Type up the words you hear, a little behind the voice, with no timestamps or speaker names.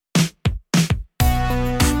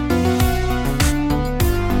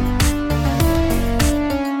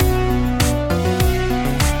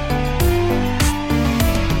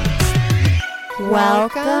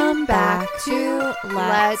Welcome back to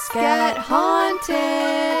Let's Get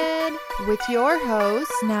Haunted with your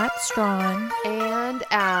hosts, Nat Strawn and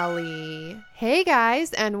Allie. Hey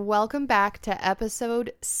guys, and welcome back to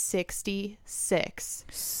episode 66.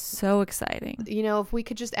 So exciting. You know, if we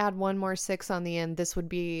could just add one more 6 on the end, this would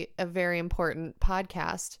be a very important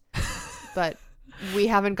podcast. But we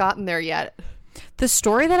haven't gotten there yet. The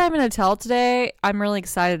story that I'm going to tell today, I'm really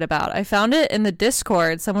excited about. I found it in the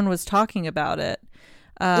Discord. Someone was talking about it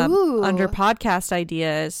under podcast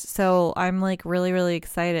ideas. So I'm like really, really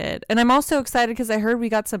excited. And I'm also excited because I heard we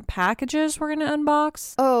got some packages we're going to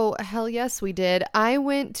unbox. Oh, hell yes, we did. I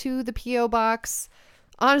went to the P.O. box.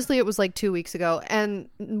 Honestly, it was like 2 weeks ago. And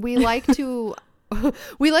we like to...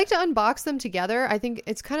 we like to unbox them together. I think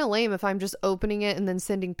it's kind of lame if I'm just opening it and then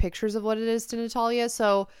sending pictures of what it is to Natalia.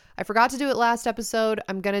 So I forgot to do it last episode.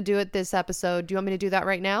 I'm going to do it this episode. Do you want me to do that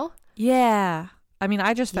right now? Yeah. I mean,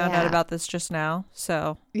 I just found out about this just now.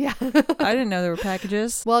 So yeah, I didn't know there were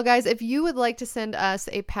packages. Well, guys, if you would like to send us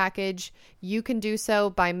a package, you can do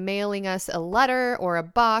so by mailing us a letter or a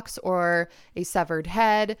box or a severed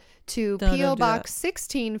head to P.O. Box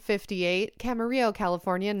 1658, Camarillo,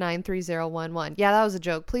 California, 93011. Yeah, that was a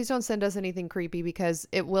joke. Please don't send us anything creepy because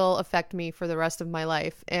it will affect me for the rest of my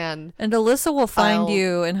life. And Alyssa will find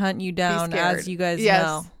you and hunt you down, as you guys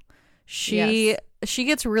know. She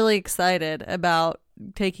gets really excited about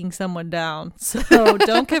taking someone down. So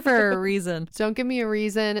don't give her a reason. Don't give me a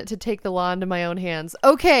reason to take the law into my own hands.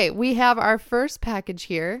 Okay, we have our first package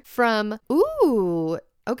here from...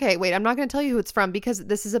 Okay, wait, I'm not going to tell you who it's from because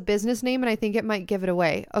this is a business name and I think it might give it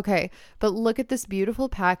away. Okay, but look at this beautiful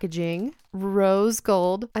packaging. Rose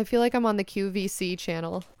gold. I feel like I'm on the QVC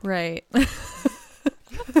channel. Right.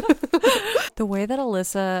 The way that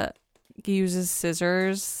Alyssa uses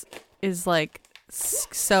scissors is like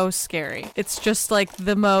so scary. It's just like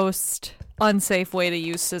the most unsafe way to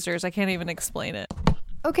use scissors. I can't even explain it.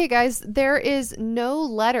 Okay, guys, there is no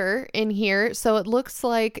letter in here, so it looks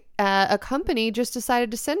like a company just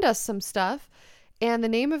decided to send us some stuff, and the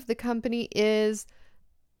name of the company is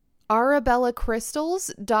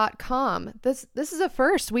arabellacrystals.com. This is a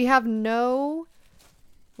first. We have no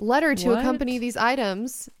letter to accompany these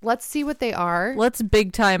items. Let's see what they are. Let's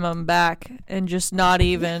big time them back and just not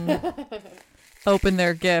even... open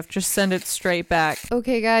their gift. Just send it straight back.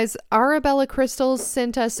 Okay, guys. Arabella Crystals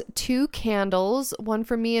sent us 2 candles, one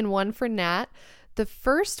for me and one for Nat. The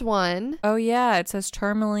first one... Oh, yeah. It says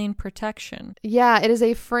tourmaline protection. Yeah, it is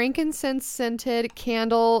a frankincense scented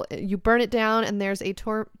candle. You burn it down and there's a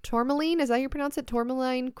tourmaline. Is that how you pronounce it?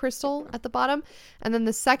 Tourmaline crystal at the bottom. And then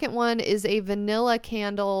the second one is a vanilla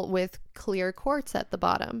candle with clear quartz at the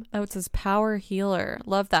bottom. Oh, it says power healer.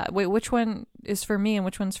 Love that. Wait, which one is for me and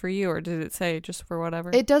which one's for you? Or did it say just for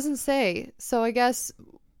whatever? It doesn't say. So I guess...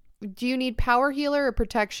 Do you need power healer or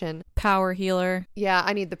protection? Power healer. Yeah,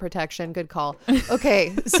 I need the protection. Good call.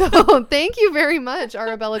 Okay, so thank you very much,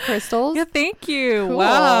 Arabella Crystals. Yeah, thank you. Cool.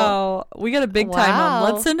 Wow. We got a big time.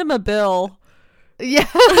 Let's send him a bill. Yeah.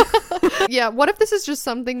 Yeah, what if this is just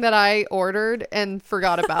something that I ordered and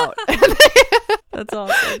forgot about? That's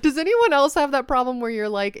awesome. Does anyone else have that problem where you're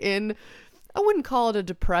like in... I wouldn't call it a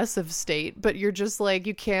depressive state, but you're just like,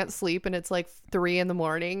 you can't sleep and it's like 3 a.m.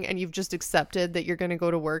 and you've just accepted that you're going to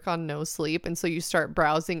go to work on no sleep. And so you start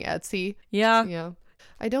browsing Etsy. Yeah. Yeah.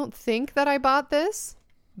 I don't think that I bought this,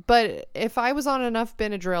 but if I was on enough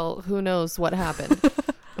Benadryl, who knows what happened.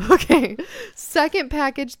 Okay. Second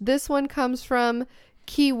package. This one comes from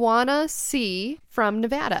Kiwana C from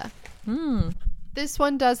Nevada. This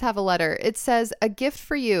one does have a letter. It says, a gift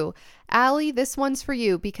for you. Allie, this one's for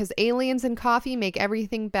you because aliens and coffee make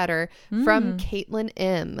everything better. From Caitlin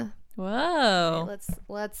M. Whoa. Okay,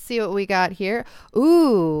 let's see what we got here.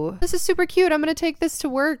 Ooh, this is super cute. I'm going to take this to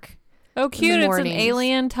work. Oh, cute. It's an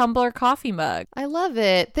alien tumbler coffee mug. I love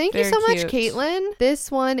it. Thank you so much, Caitlin.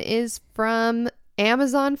 This one is from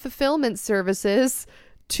Amazon Fulfillment Services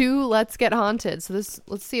to Let's Get Haunted. So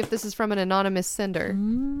let's see if this is from an anonymous sender.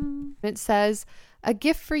 It says, a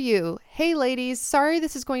gift for you. Hey ladies, sorry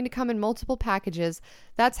this is going to come in multiple packages.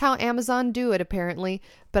 That's how Amazon do it apparently.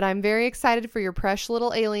 But I'm very excited for your precious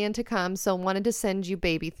little alien to come, so wanted to send you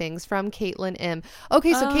baby things. From Caitlin M.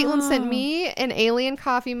 Okay, so Caitlin sent me an alien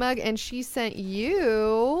coffee mug and she sent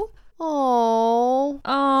you... Oh,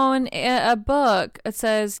 and a book. It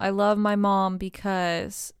says, I love my mom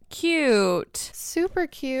because... Cute. Super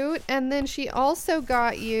cute. And then she also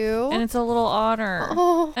got you... And it's a little otter.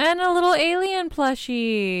 Oh. And a little alien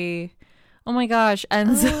plushie. Oh my gosh,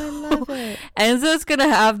 Enzo. Oh, I love it. Enzo's gonna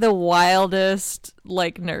have the wildest,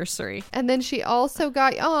 like, nursery. And then she also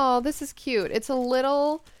got... Oh, this is cute. It's a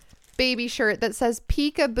little baby shirt that says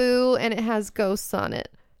peekaboo and it has ghosts on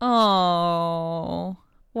it. Oh,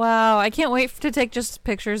 wow. I can't wait to take just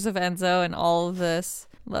pictures of Enzo and all of this.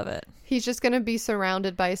 Love it. He's just going to be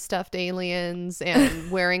surrounded by stuffed aliens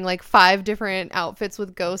and wearing like 5 different outfits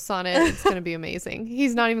with ghosts on it. It's going to be amazing.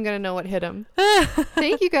 He's not even going to know what hit him.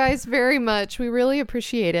 Thank you guys very much. We really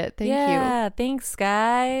appreciate it. Thank you. Yeah, thanks,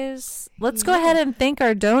 guys. Let's go ahead and thank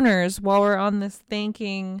our donors while we're on this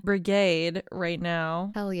thanking brigade right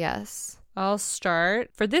now. Hell yes. I'll start.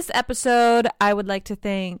 For this episode, I would like to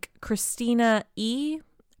thank Christina E.,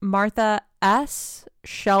 Martha S.,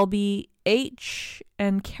 Shelby H.,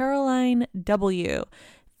 and Caroline W.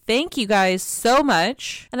 Thank you guys so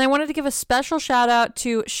much. And I wanted to give a special shout out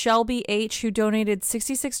to Shelby H., who donated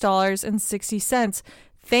 $66.60.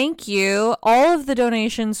 Thank you. All of the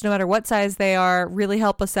donations, no matter what size they are, really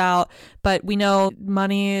help us out. But we know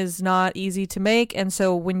money is not easy to make. And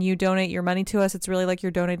so when you donate your money to us, it's really like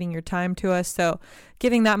you're donating your time to us. So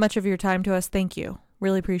giving that much of your time to us, thank you.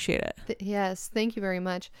 Really appreciate it. Yes, thank you very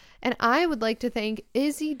much. And I would like to thank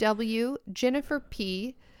Izzy W., Jennifer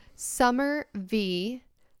P., Summer V.,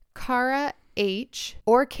 Cara H.,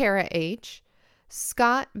 or Kara H.,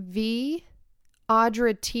 Scott V.,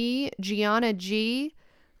 Audra T., Gianna G.,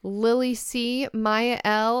 Lily C., Maya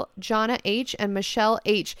L., Jonna H., and Michelle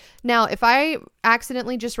H. Now, if I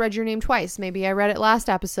accidentally just read your name twice, maybe I read it last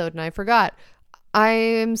episode and I forgot,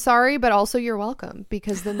 I'm sorry, but also you're welcome,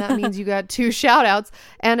 because then that means you got 2 shout outs.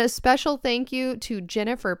 And a special thank you to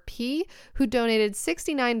Jennifer P., who donated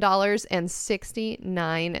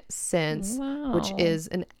 $69.69, wow, which is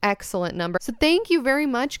an excellent number. So thank you very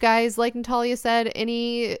much, guys. Like Natalia said,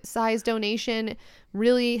 any size donation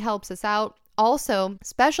really helps us out. Also,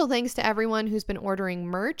 special thanks to everyone who's been ordering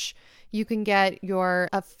merch. You can get your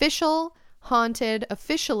officially haunted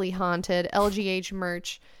LGH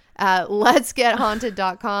merch at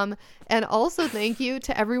letsgethaunted.com. And also thank you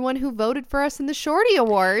to everyone who voted for us in the Shorty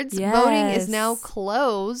Awards. Yes. Voting is now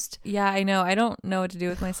closed. Yeah, I know. I don't know what to do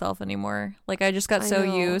with myself anymore. Like, I just got so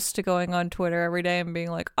used to going on Twitter every day and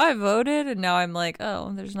being like, I voted. And now I'm like,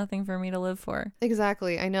 oh, there's nothing for me to live for.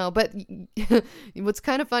 Exactly. I know. But what's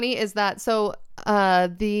kind of funny is that,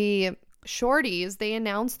 the Shorties, they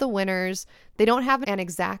announced the winners. They don't have an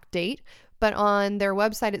exact date, but on their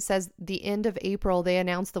website, it says the end of April, they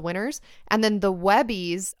announced the winners. And then the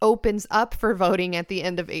Webbies opens up for voting at the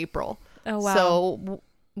end of April. Oh, wow. So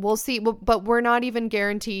we'll see. But we're not even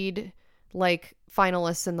guaranteed like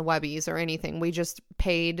finalists in the Webbies or anything. We just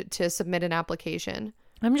paid to submit an application.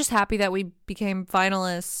 I'm just happy that we became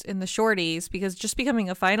finalists in the Shorties, because just becoming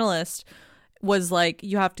a finalist was like,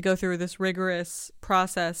 you have to go through this rigorous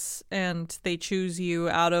process and they choose you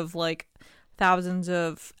out of like thousands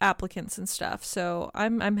of applicants and stuff. So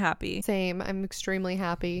I'm happy. Same. I'm extremely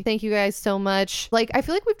happy. Thank you guys so much. Like, I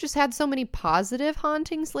feel like we've just had so many positive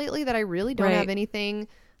hauntings lately that I really don't have anything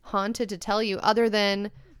haunted to tell you other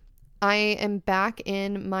than I am back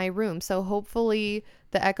in my room. So hopefully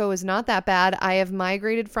the echo is not that bad. I have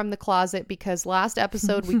migrated from the closet because last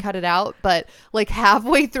episode we cut it out, but like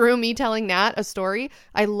halfway through me telling Nat a story,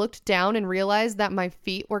 I looked down and realized that my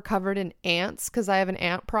feet were covered in ants because I have an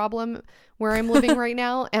ant problem where I'm living right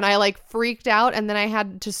now. And I like freaked out, and then I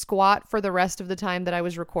had to squat for the rest of the time that I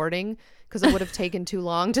was recording because it would have taken too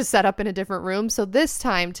long to set up in a different room. So this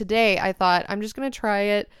time, today, I thought I'm just going to try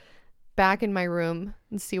it back in my room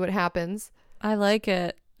and see what happens. I like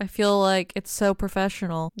it. I feel like it's so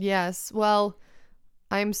professional. Yes. Well,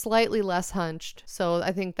 I'm slightly less hunched, so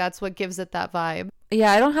I think that's what gives it that vibe.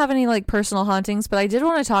 Yeah, I don't have any like personal hauntings, but I did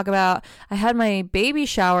want to talk about, I had my baby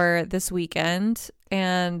shower this weekend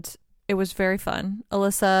and it was very fun.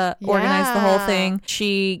 Alyssa organized the whole thing.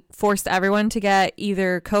 She forced everyone to get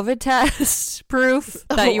either COVID test proof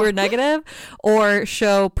that you were negative or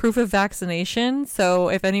show proof of vaccination. So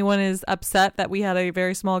if anyone is upset that we had a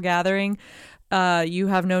very small gathering, you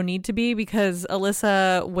have no need to be, because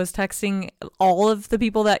Alyssa was texting all of the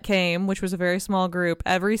people that came, which was a very small group,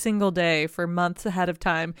 every single day for months ahead of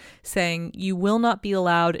time, saying, you will not be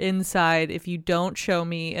allowed inside if you don't show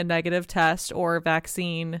me a negative test or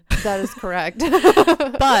vaccine. That is correct.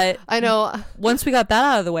 But I know once we got that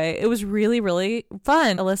out of the way, it was really, really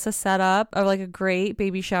fun. Alyssa set up a great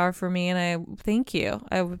baby shower for me, and I thank you.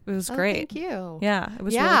 It was great. Thank you. Yeah, it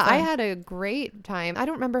was really fun. I had a great time. I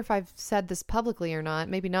don't remember if I've said this publicly or not,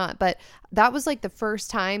 maybe not, but that was like the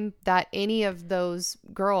first time that any of those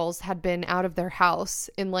girls had been out of their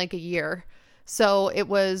house in like a year. So it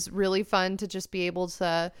was really fun to just be able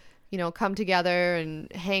to come together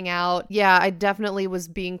and hang out. Yeah, I definitely was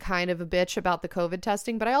being kind of a bitch about the COVID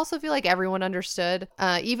testing, but I also feel like everyone understood.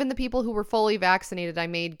 Even the people who were fully vaccinated, I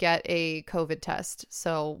made get a COVID test.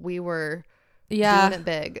 So we were doing it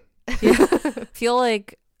big. Yeah. I feel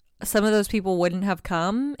like some of those people wouldn't have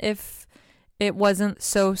come if it wasn't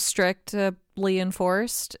so strictly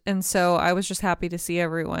enforced. And so I was just happy to see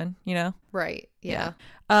everyone, Right. Yeah.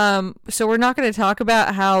 So we're not going to talk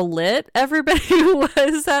about how lit everybody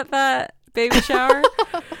was at that baby shower.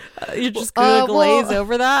 You're just going to glaze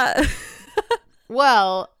over that.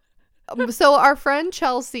 Well, so our friend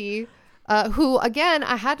Chelsea, who, again,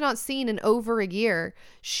 I had not seen in over a year.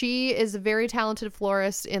 She is a very talented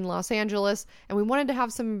florist in Los Angeles, and we wanted to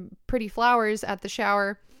have some pretty flowers at the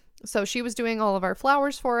shower. So she was doing all of our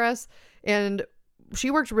flowers for us, and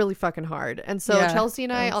she worked really fucking hard. And so Chelsea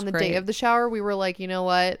and I, on the day of the shower, we were like, you know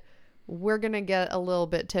what? We're going to get a little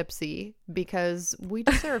bit tipsy because we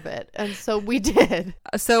deserve it. And so we did.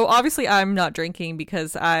 So obviously I'm not drinking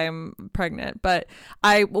because I'm pregnant, but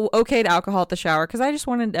I okayed alcohol at the shower because I just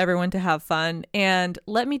wanted everyone to have fun. And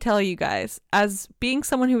let me tell you guys, as being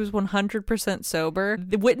someone who was 100% sober,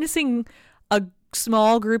 witnessing a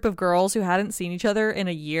small group of girls who hadn't seen each other in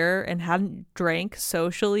a year and hadn't drank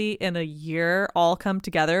socially in a year all come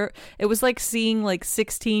together. It was like seeing like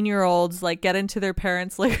 16-year-olds like get into their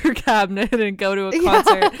parents' liquor cabinet and go to a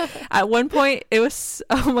concert. Yeah. At one point it was,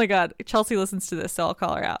 oh my God, Chelsea listens to this, so I'll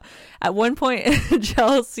call her out. At one point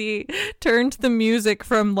Chelsea turned the music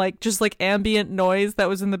from like just like ambient noise that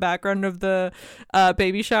was in the background of the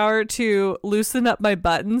baby shower to Loosen Up My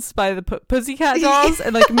Buttons by the Pussycat Dolls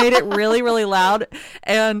and like made it really, really loud.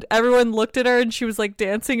 And everyone looked at her and she was like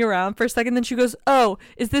dancing around for a second. Then she goes, "Oh,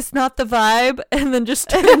 is this not the vibe?" And then just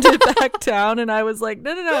turned it back down. And I was like,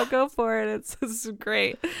 no, go for it. It's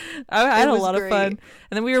great. I had a lot of fun.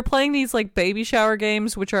 And then we were playing these like baby shower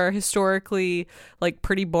games, which are historically like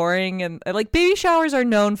pretty boring. And like baby showers are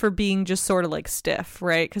known for being just sort of like stiff,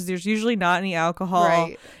 right? Because there's usually not any alcohol.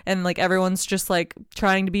 Right. And like everyone's just like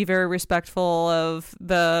trying to be very respectful of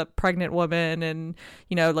the pregnant woman and,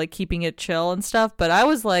 like keeping it chill and stuff. But I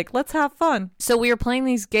was like, let's have fun. So we were playing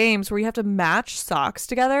these games where you have to match socks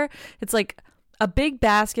together. It's like a big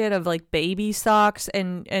basket of like baby socks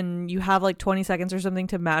and you have like 20 seconds or something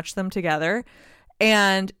to match them together.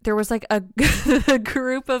 And there was like a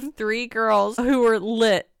group of 3 girls who were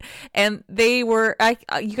lit, and they were, I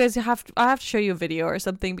have to show you a video or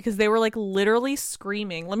something because they were like literally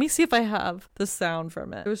screaming. Let me see if I have the sound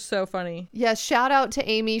from it. It was so funny. Yeah. Shout out to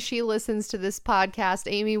Amy. She listens to this podcast.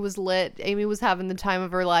 Amy was lit. Amy was having the time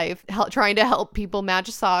of her life trying to help people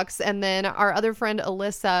match socks. And then our other friend,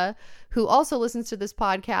 Alyssa, who also listens to this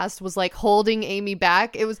podcast, was like holding Amy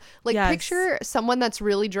back. It was like, picture someone that's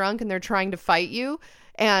really drunk and they're trying to fight you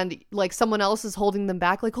and like someone else is holding them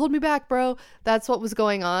back, like, hold me back, bro. That's what was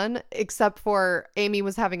going on, except for Amy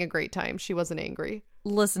was having a great time. She wasn't angry.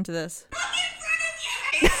 Listen to this.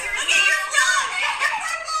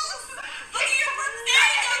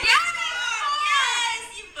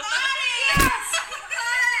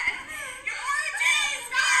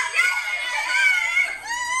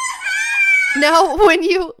 Now, when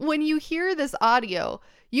you hear this audio,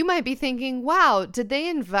 you might be thinking, wow, did they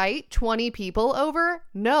invite 20 people over?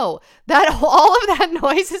 No, all of that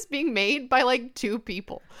noise is being made by like 2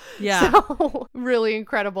 people. Yeah. So really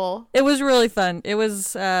incredible. It was really fun. It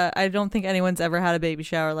was, I don't think anyone's ever had a baby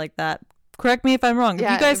shower like that. Correct me if I'm wrong.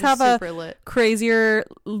 Yeah, if you guys have a crazier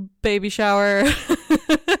baby shower,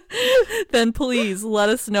 then please let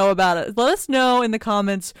us know about it. Let us know in the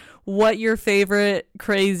comments what your favorite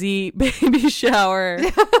crazy baby shower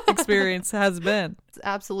experience has been.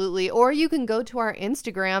 Absolutely. Or you can go to our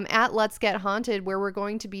Instagram at Let's Get Haunted, where we're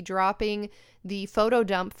going to be dropping the photo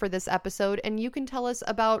dump for this episode, and you can tell us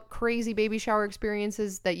about crazy baby shower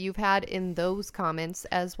experiences that you've had in those comments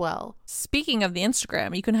as well. Speaking of the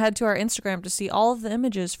Instagram, you can head to our Instagram to see all of the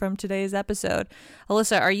images from today's episode.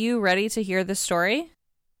 Alyssa, are you ready to hear this story?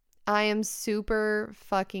 I am super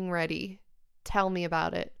fucking ready. Tell me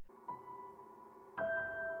about it.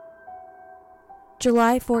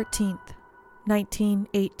 July 14th,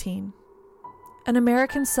 1918. An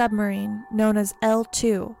American submarine known as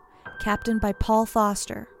L2, captained by Paul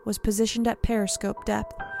Foster, was positioned at periscope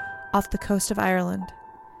depth off the coast of Ireland.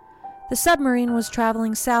 The submarine was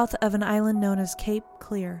traveling south of an island known as Cape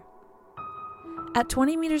Clear. At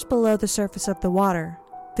 20 meters below the surface of the water,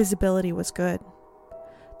 visibility was good.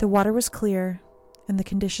 The water was clear, and the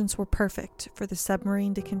conditions were perfect for the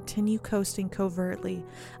submarine to continue coasting covertly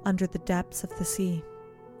under the depths of the sea.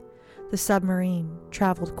 The submarine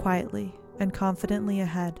traveled quietly and confidently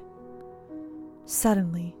ahead.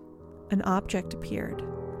 Suddenly, an object appeared,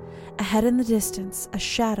 Ahead in the distance, a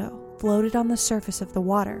shadow floated on the surface of the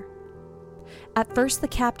water. At first, the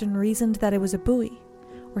captain reasoned that it was a buoy,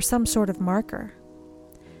 or some sort of marker.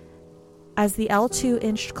 As the L2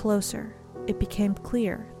 inched closer, it became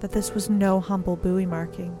clear that this was no humble buoy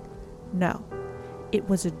marking. No, it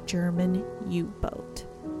was a German U-boat.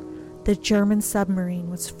 The German submarine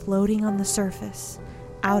was floating on the surface,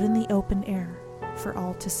 out in the open air, for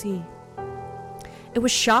all to see. It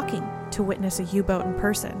was shocking to witness a U-boat in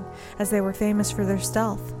person, as they were famous for their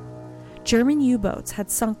stealth. German U-boats had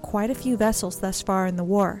sunk quite a few vessels thus far in the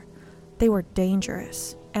war. They were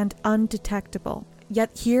dangerous and undetectable,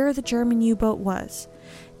 yet here the German U-boat was,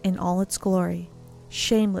 in all its glory,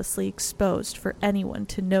 shamelessly exposed for anyone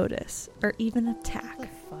to notice or even attack. What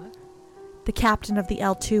the fuck? The captain of the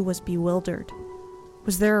L2 was bewildered.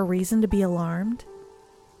 Was there a reason to be alarmed?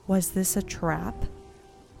 Was this a trap?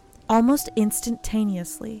 Almost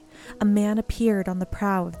instantaneously, a man appeared on the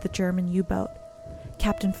prow of the German U-boat.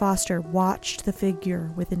 Captain Foster watched the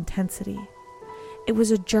figure with intensity. It was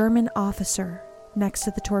a German officer next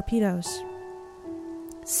to the torpedoes.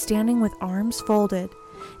 Standing with arms folded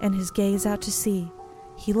and his gaze out to sea,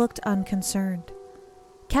 he looked unconcerned.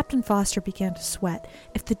 Captain Foster began to sweat.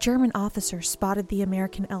 If the German officer spotted the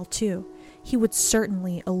American L2, he would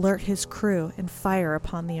certainly alert his crew and fire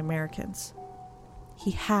upon the Americans.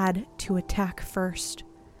 He had to attack first.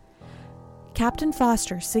 Captain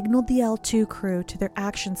Foster signaled the L2 crew to their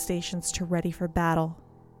action stations to ready for battle.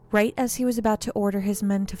 Right as he was about to order his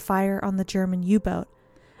men to fire on the German U-boat,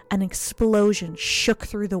 an explosion shook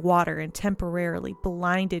through the water and temporarily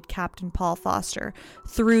blinded Captain Paul Foster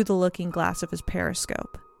through the looking glass of his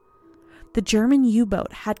periscope. The German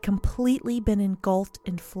U-boat had completely been engulfed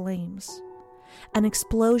in flames. An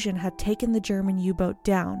explosion had taken the German U-boat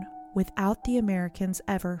down without the Americans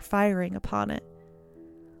ever firing upon it.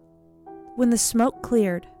 When the smoke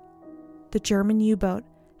cleared, the German U-boat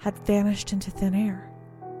had vanished into thin air.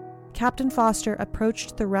 Captain Foster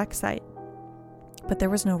approached the wreck site, but there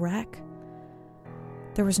was no wreck.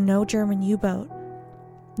 There was no German U-boat,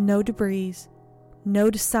 no debris, no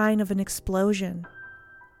sign of an explosion.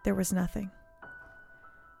 There was nothing.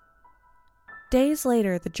 Days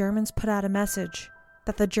later, the Germans put out a message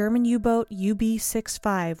that the German U-boat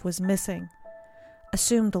UB-65 was missing,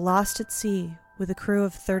 assumed lost at sea with a crew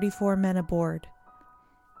of 34 men aboard.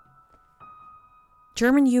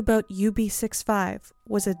 German U-boat UB-65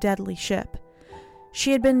 was a deadly ship.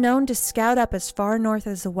 She had been known to scout up as far north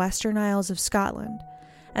as the Western Isles of Scotland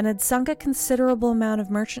and had sunk a considerable amount of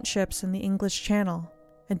merchant ships in the English Channel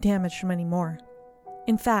and damaged many more.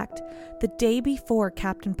 In fact, the day before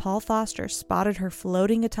Captain Paul Foster spotted her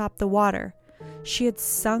floating atop the water, she had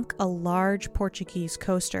sunk a large Portuguese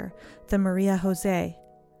coaster, the Maria Jose.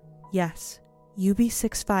 Yes,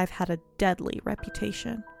 UB-65 had a deadly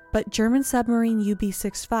reputation. But German submarine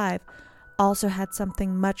UB-65 also had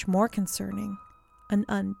something much more concerning, an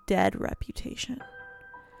undead reputation.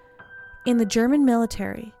 In the German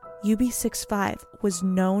military, UB-65 was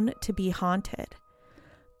known to be haunted.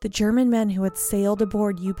 The German men who had sailed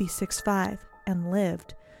aboard UB-65 and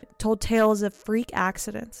lived told tales of freak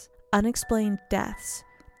accidents, unexplained deaths,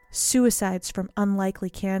 suicides from unlikely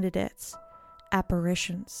candidates,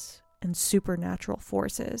 apparitions, and supernatural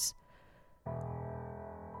forces.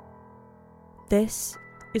 This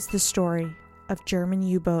is the story of German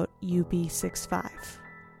U-boat UB-65.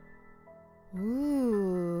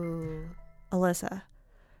 Ooh. Alyssa,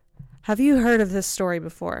 have you heard of this story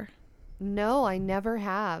before? No, I never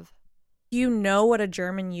have. Do you know what a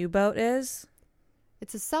German U-boat is?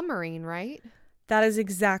 It's a submarine, right? That is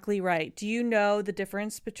exactly right. Do you know the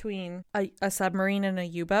difference between a submarine and a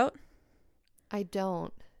U-boat? I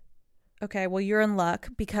don't. Okay, well, you're in luck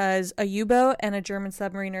because a U-boat and a German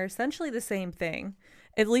submarine are essentially the same thing,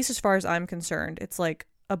 at least as far as I'm concerned. It's like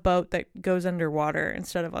a boat that goes underwater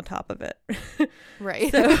instead of on top of it.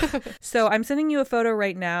 Right. So I'm sending you a photo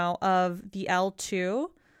right now of the L2,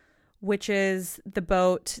 which is the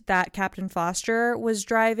boat that Captain Foster was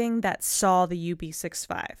driving that saw the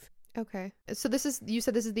UB-65. Okay. So you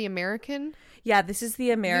said this is the American? Yeah, this is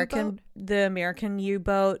the American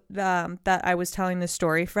U-boat that I was telling the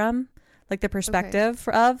story from. Like the perspective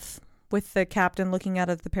of, with the captain looking out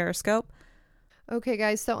of the periscope. Okay,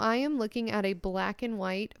 guys, so I am looking at a black and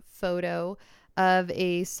white photo of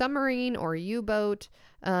a submarine or U-boat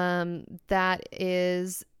that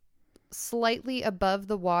is slightly above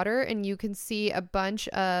the water, and you can see a bunch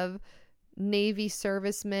of Navy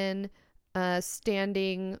servicemen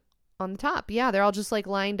standing on the top. Yeah, they're all just like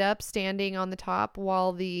lined up, standing on the top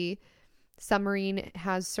while the submarine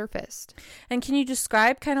has surfaced. And can you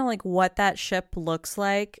describe kind of like what that ship looks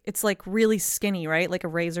like? It's like really skinny, right? Like a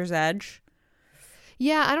razor's edge.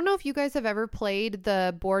 Yeah, I don't know if you guys have ever played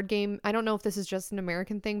the board game. I don't know if this is just an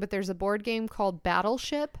American thing, but there's a board game called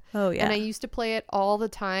Battleship. Oh, yeah. And I used to play it all the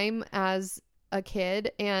time as a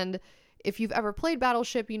kid. And if you've ever played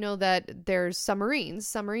Battleship, you know that there's submarines.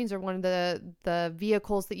 Submarines are one of the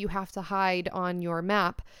vehicles that you have to hide on your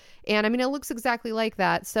map. And I mean, it looks exactly like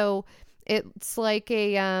that. So it's like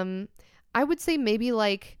I would say maybe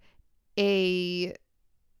like a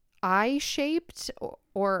eye-shaped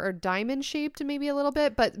or diamond-shaped maybe a little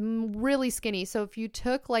bit, but really skinny. So if you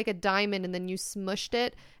took like a diamond and then you smushed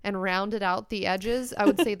it and rounded out the edges, I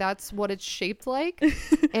would say that's what it's shaped like.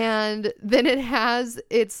 And then it has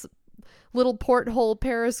its little porthole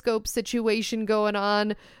periscope situation going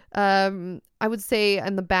on, I would say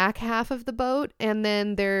in the back half of the boat. And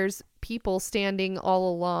then there's people standing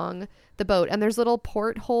all along the boat. And there's little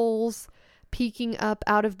portholes peeking up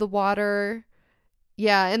out of the water.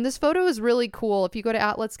 Yeah, and this photo is really cool. If you go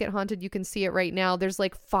to @Let's Get Haunted, you can see it right now. There's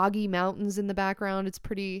like foggy mountains in the background. It's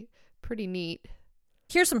pretty neat.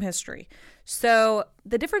 Here's some history. So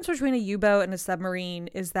the difference between a U-boat and a submarine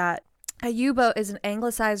is that a U-boat is an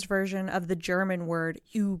anglicized version of the German word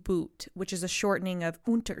U-Boot, which is a shortening of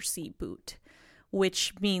Unterseeboot,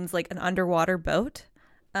 which means like an underwater boat.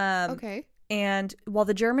 Okay. And while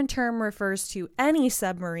the German term refers to any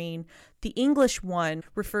submarine, the English one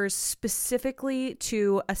refers specifically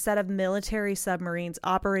to a set of military submarines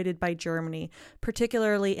operated by Germany,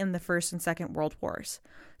 particularly in the First and Second World Wars.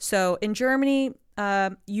 So in Germany,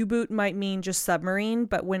 U-boot might mean just submarine,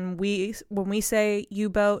 but when we say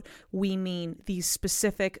U-boat, we mean these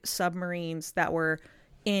specific submarines that were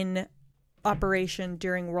in operation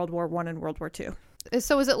during World War I and World War II.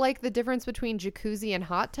 So is it like the difference between jacuzzi and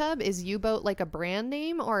hot tub? Is U-boat like a brand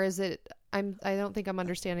name, or is it I don't think I'm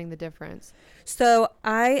understanding the difference. So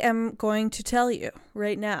I am going to tell you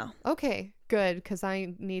right now. Okay, good, because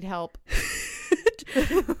I need help.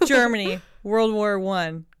 Germany, World War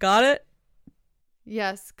I. Got it?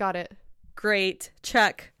 Yes, got it. Great.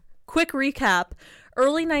 Check. Quick recap.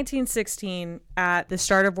 Early 1916, at the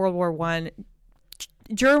start of World War I,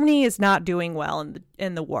 Germany is not doing well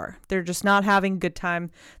in the war. They're just not having a good time.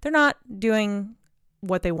 They're not doing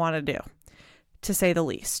what they want to do, to say the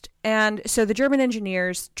least. And so the German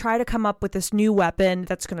engineers try to come up with this new weapon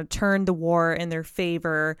that's going to turn the war in their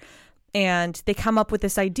favor. And they come up with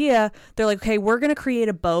this idea. They're like, okay, we're going to create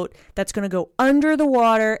a boat that's going to go under the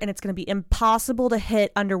water, and it's going to be impossible to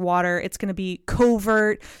hit underwater. It's going to be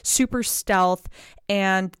covert, super stealth,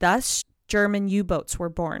 and thus German U-boats were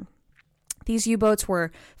born. These U-boats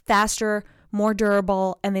were faster, more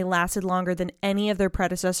durable, and they lasted longer than any of their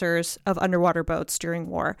predecessors of underwater boats during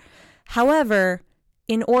war. However,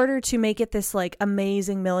 in order to make it this like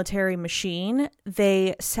amazing military machine,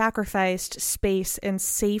 they sacrificed space and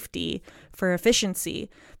safety for efficiency.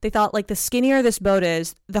 They thought like the skinnier this boat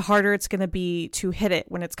is, the harder it's going to be to hit it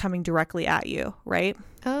when it's coming directly at you, right?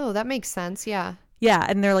 Oh, that makes sense. Yeah. Yeah,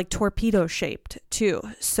 and they're like torpedo shaped too.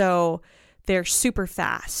 So they're super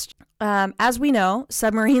fast. As we know,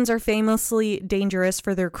 submarines are famously dangerous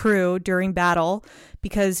for their crew during battle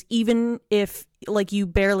because even if like you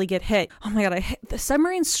barely get hit, oh my God, the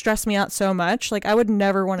submarines stress me out so much. Like I would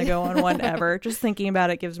never want to go on one ever. Just thinking about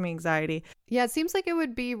it gives me anxiety. Yeah, it seems like it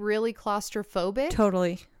would be really claustrophobic.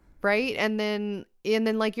 Totally. Right? And then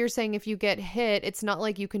like you're saying, if you get hit, it's not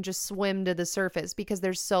like you can just swim to the surface because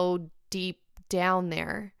they're so deep down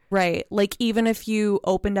there. Right. Like even if you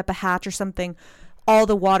opened up a hatch or something, all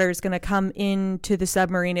the water is going to come into the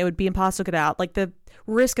submarine. It would be impossible to get out. Like the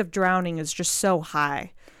risk of drowning is just so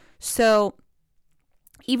high. So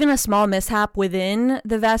even a small mishap within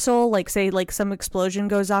the vessel, like say like some explosion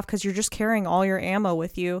goes off because you're just carrying all your ammo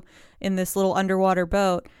with you in this little underwater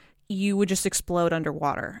boat, you would just explode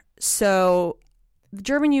underwater. So the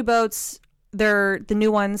German U-boats, they're the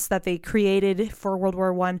new ones that they created for World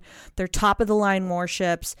War I. They're top of the line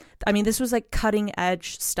warships. I mean, this was like cutting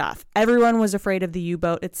edge stuff. Everyone was afraid of the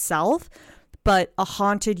U-boat itself, but a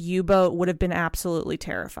haunted U-boat would have been absolutely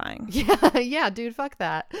terrifying. Yeah, dude, fuck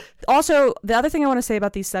that. Also, the other thing I want to say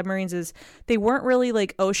about these submarines is they weren't really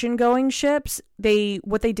like ocean-going ships.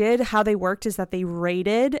 What they did, how they worked is that they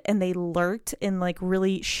raided and they lurked in like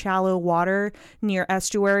really shallow water near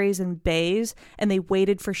estuaries and bays, and they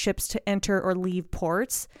waited for ships to enter or leave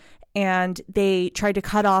ports. And they tried to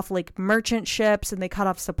cut off like merchant ships and they cut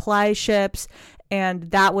off supply ships.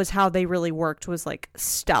 And that was how they really worked, was like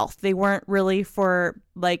stealth. They weren't really for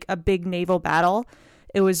like a big naval battle.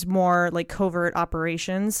 it was more like covert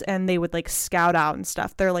operations, and they would like scout out and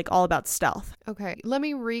stuff. They're like all about stealth. Okay, let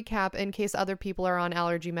me recap in case other people are on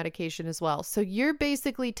allergy medication as well. So you're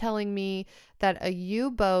basically telling me that a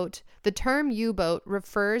U-boat, the term U-boat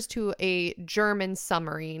refers to a German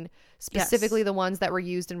submarine, specifically the ones that were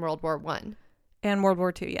used in World War One. And World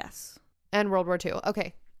War II, yes. And World War II.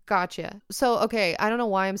 Okay, gotcha. So, okay, I don't know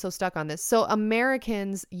why I'm so stuck on this. So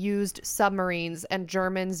Americans used submarines and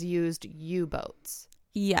Germans used U-boats.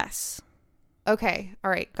 Yes. Okay, all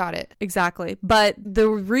right, got it. Exactly. But the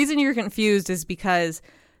reason you're confused is because,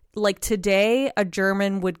 like, today, a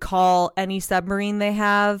German would call any submarine they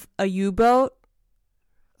have a U-boat.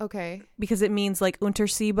 Okay. Because it means, like,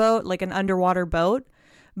 Unterseeboot, like an underwater boat.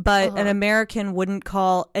 But an American wouldn't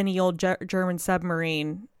call any old German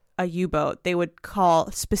submarine a U-boat. They would call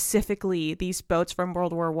specifically these boats from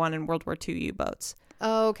World War I and World War II U-boats.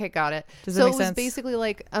 Oh, okay, got it. Does that make sense? So it was basically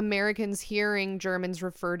like Americans hearing Germans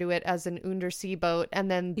refer to it as an Unterseeboot and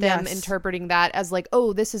then them interpreting that as like,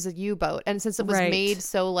 oh, this is a U-boat. And since it was made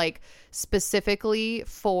so like specifically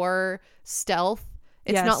for stealth,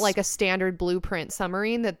 it's not like a standard blueprint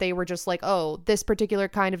submarine that they were just like, oh, this particular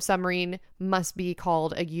kind of submarine must be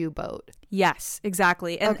called a U-boat. Yes,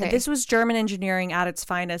 exactly. And this was German engineering at its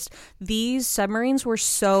finest. These submarines were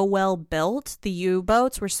so well built, the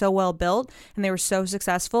U-boats were so well built, and they were so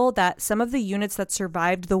successful that some of the units that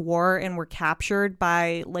survived the war and were captured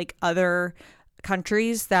by like other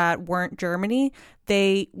countries that weren't Germany,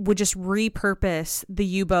 they would just repurpose the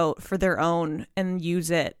U-boat for their own and use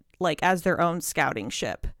it like as their own scouting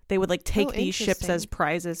ship. They would like take these ships as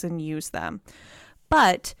prizes and use them.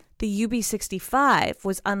 But the UB-65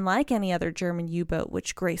 was unlike any other German U-boat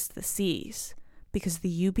which graced the seas, because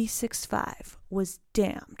the UB-65 was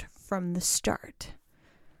damned from the start.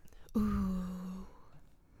 Ooh.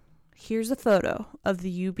 Here's a photo of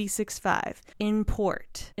the UB-65 in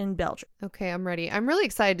port in Belgium. Okay, I'm ready. I'm really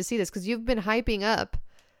excited to see this because you've been hyping up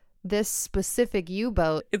this specific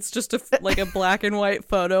U-boat. It's just like a black and white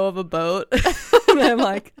photo of a boat. And I'm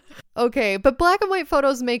like, okay, but black and white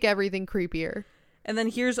photos make everything creepier. And then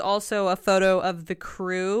here's also a photo of the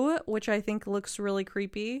crew, which I think looks really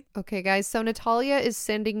creepy. Okay, guys, so Natalia is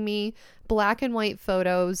sending me black and white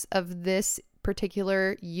photos of this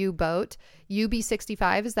particular U-boat.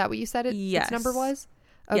 UB-65, is that what you said its number was?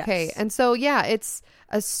 Okay, yes. And so, yeah, it's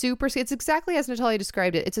exactly as Natalia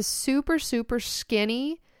described it. It's a super, super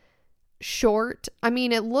skinny, short. I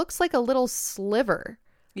mean, it looks like a little sliver.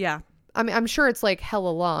 Yeah. I mean, I'm sure it's like hella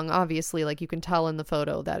long, obviously, like you can tell in the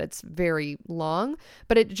photo that it's very long,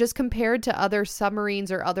 but it just compared to other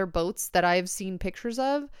submarines or other boats that I've seen pictures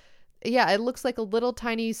of, yeah, it looks like a little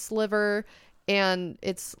tiny sliver and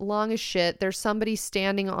it's long as shit. There's somebody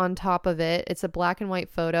standing on top of it. It's a black and white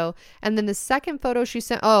photo. And then the second photo she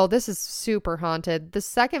sent, oh, this is super haunted. The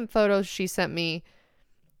second photo she sent me,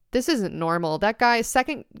 this isn't normal. The guy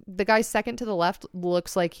second to the left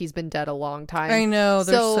looks like he's been dead a long time. I know,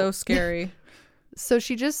 they're so scary. So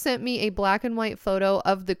she just sent me a black and white photo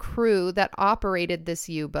of the crew that operated this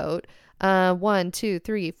U-boat. 1, 2,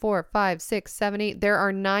 3, 4, 5, 6, 7, 8. There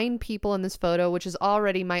are 9 people in this photo, which is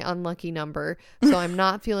already my unlucky number. So I'm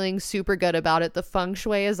not feeling super good about it. The feng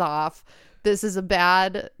shui is off. This is a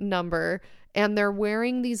bad number. And they're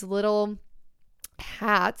wearing these little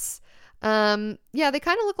hats. Yeah, they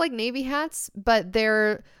kind of look like Navy hats, but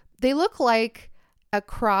they look like a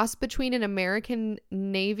cross between an American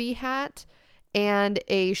Navy hat and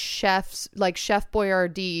a Chef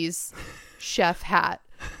Boyardee's chef hat.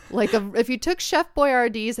 Like if you took Chef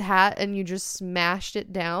Boyardee's hat and you just smashed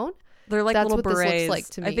it down, they're like that's little what berets. This looks like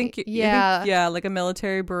to me. I think yeah, like a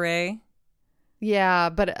military beret. Yeah,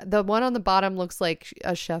 but the one on the bottom looks like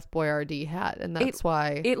a Chef Boyardee hat, and that's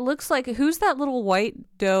why. It looks like, who's that little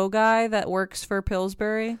white dough guy that works for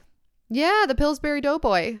Pillsbury? Yeah, the Pillsbury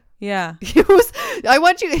Doughboy. Yeah. I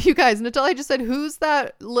want you guys, Natalia just said, who's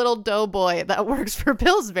that little doughboy that works for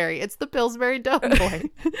Pillsbury? It's the Pillsbury Doughboy.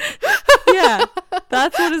 Yeah,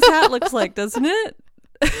 that's what his hat looks like, doesn't it?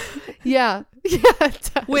 Yeah.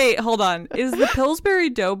 Wait, hold on. Is the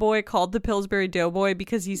Pillsbury Doughboy called the Pillsbury Doughboy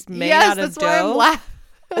because he's made out of dough?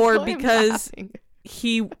 Or because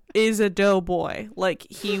he is a doughboy? Like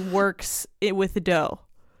he works with the dough?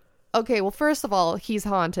 Okay, well, first of all, he's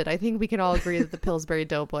haunted. I think we can all agree that the Pillsbury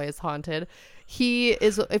Doughboy is haunted. He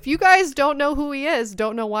is, if you guys don't know who he is,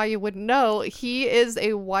 don't know why you wouldn't know, he is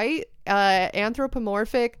a white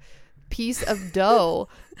anthropomorphic piece of dough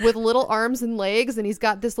with little arms and legs, and he's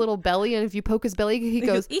got this little belly, and if you poke his belly, he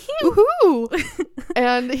goes, woohoo!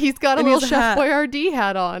 And he's got a little Chef Boyardee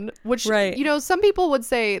hat on, which, you know, some people would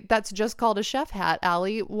say that's just called a chef hat,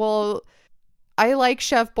 Allie. Well, I like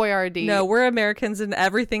Chef Boyardee. No, we're Americans and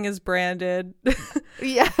everything is branded.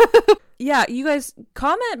 Yeah. Yeah, you guys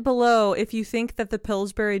comment below if you think that the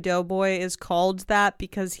Pillsbury Doughboy is called that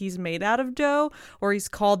because he's made out of dough, or he's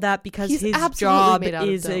called that because his job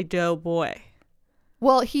is a doughboy.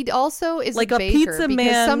 Well, he also is like a baker, pizza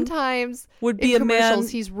man. Sometimes would be in a man.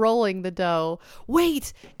 He's rolling the dough.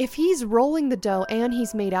 Wait, if he's rolling the dough and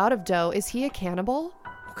he's made out of dough, is he a cannibal?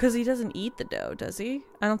 Because he doesn't eat the dough, does he?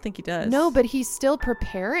 I don't think he does. No, but he's still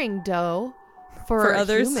preparing dough for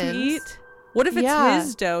others humans. To eat. What if it's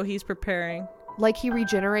his dough he's preparing? Like he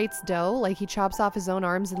regenerates dough, like he chops off his own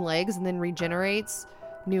arms and legs and then regenerates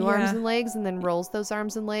new arms and legs and then rolls those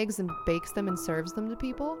arms and legs and bakes them and serves them to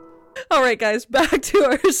people. All right, guys, back to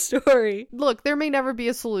our story. Look, there may never be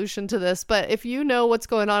a solution to this, but if you know what's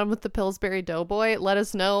going on with the Pillsbury Doughboy, let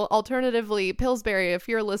us know. Alternatively, Pillsbury, if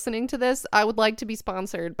you're listening to this, I would like to be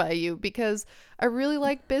sponsored by you because I really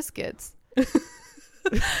like biscuits.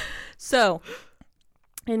 So,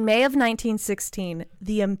 in May of 1916,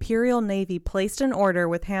 the Imperial Navy placed an order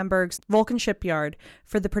with Hamburg's Vulcan Shipyard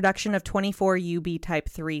for the production of 24 UB Type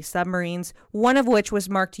 3 submarines, one of which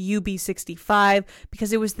was marked UB-65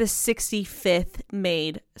 because it was the 65th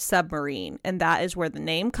made submarine, and that is where the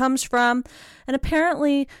name comes from. And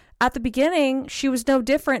apparently, at the beginning, she was no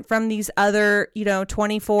different from these other,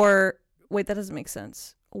 24... Wait, that doesn't make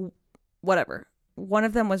sense. Whatever. One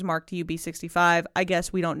of them was marked UB-65. I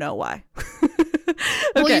guess we don't know why.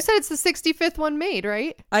 Well, you said it's the 65th one made,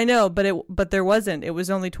 right? I know, but there wasn't. It was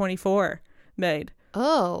only 24 made.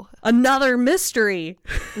 Oh. Another mystery.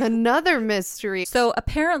 Another mystery. So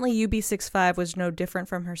apparently UB-65 was no different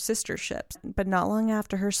from her sister ships, but not long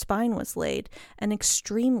after her spine was laid, an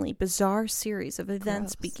extremely bizarre series of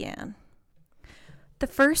events began. The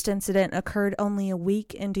first incident occurred only a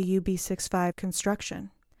week into UB-65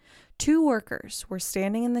 construction. 2 workers were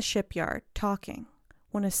standing in the shipyard talking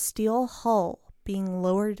when a steel hull being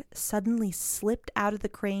lowered suddenly slipped out of the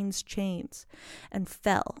crane's chains and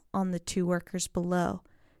fell on the 2 workers below,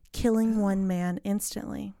 killing one man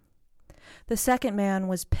instantly. The second man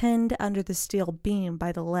was pinned under the steel beam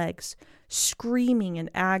by the legs, screaming in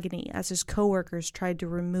agony as his coworkers tried to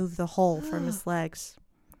remove the hole from his legs.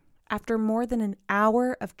 After more than an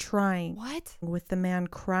hour of trying, with the man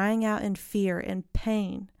crying out in fear and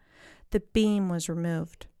pain, the beam was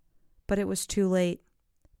removed. But it was too late.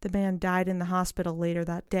 The man died in the hospital later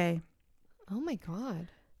that day. Oh my God.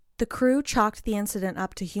 The crew chalked the incident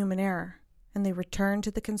up to human error, and they returned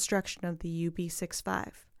to the construction of the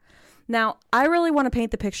UB-65. Now, I really want to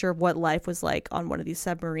paint the picture of what life was like on one of these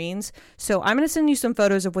submarines, so I'm going to send you some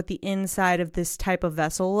photos of what the inside of this type of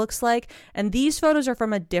vessel looks like, and these photos are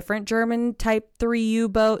from a different German Type 3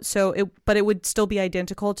 U-boat, but it would still be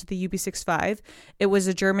identical to the UB-65. It was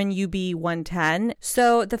a German UB-110.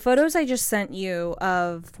 So the photos I just sent you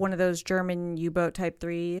of one of those German U-boat Type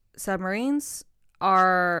 3 submarines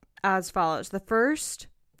are as follows. The first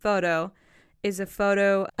photo is a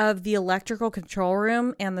photo of the electrical control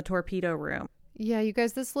room and the torpedo room. Yeah, you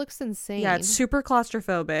guys, this looks insane. Yeah, it's super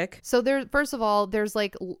claustrophobic. So first of all, there's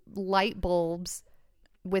like light bulbs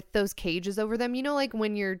with those cages over them. You know, like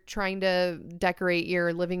when you're trying to decorate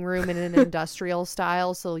your living room in an industrial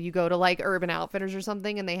style. So you go to like Urban Outfitters or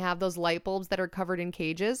something and they have those light bulbs that are covered in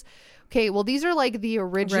cages. Okay, well, these are like the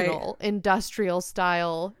original industrial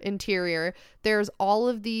style interior. There's all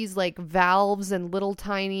of these like valves and little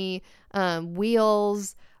tiny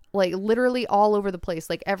wheels, like literally all over the place,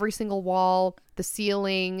 like every single wall, the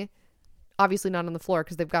ceiling, obviously not on the floor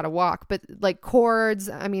because they've got to walk, but like cords.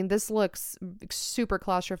 I mean, this looks super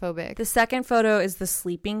claustrophobic. The second photo is the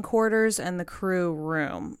sleeping quarters and the crew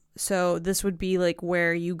room. So this would be like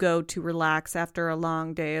where you go to relax after a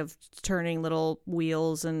long day of turning little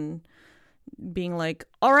wheels and being like,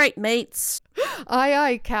 all right, mates.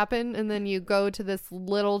 Aye, Captain. And then you go to this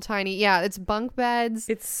little tiny, it's bunk beds.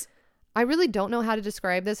 I really don't know how to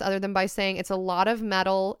describe this other than by saying it's a lot of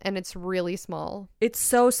metal and it's really small. It's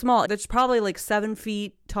so small. It's probably like 7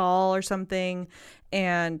 feet tall or something.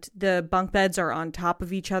 And the bunk beds are on top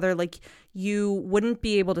of each other. Like you wouldn't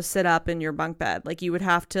be able to sit up in your bunk bed. Like you would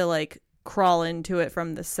have to like crawl into it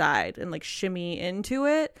from the side and like shimmy into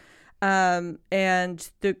it. And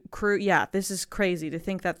the crew, this is crazy to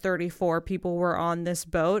think that 34 people were on this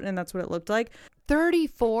boat and that's what it looked like.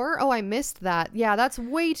 34? Oh, I missed that. Yeah, that's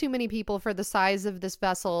way too many people for the size of this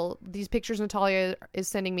vessel. These pictures Natalia is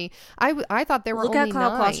sending me. I thought there were only 9. Look at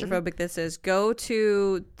how claustrophobic this is. Go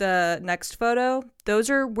to the next photo. Those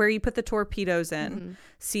are where you put the torpedoes in. Mm-hmm.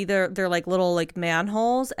 See, they're like little like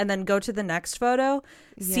manholes. And then go to the next photo.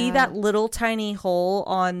 Yeah. See that little tiny hole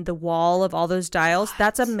on the wall of all those dials? What?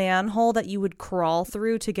 That's a manhole that you would crawl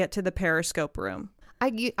through to get to the periscope room.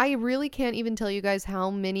 I really can't even tell you guys how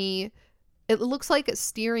many... It looks like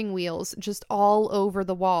steering wheels just all over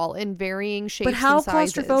the wall in varying shapes and sizes. But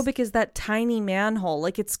how claustrophobic is that tiny manhole?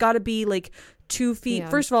 Like, it's got to be like 2 feet. Yeah.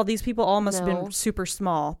 First of all, these people all must have been super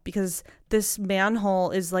small, because this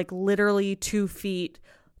manhole is like literally 2 feet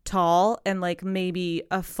tall and like maybe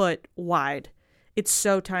a foot wide. It's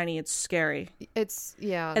so tiny. It's scary. It's,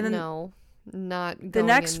 yeah, and then not going the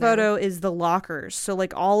next photo is the lockers. So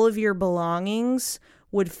like all of your belongings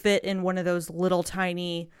would fit in one of those little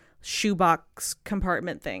tiny shoebox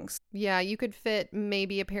compartment things. Yeah, you could fit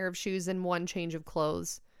maybe a pair of shoes and one change of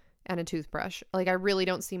clothes and a toothbrush. Like, I really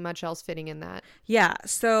don't see much else fitting in that. Yeah,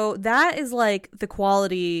 so that is like the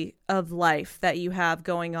quality of life that you have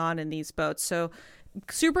going on in these boats. So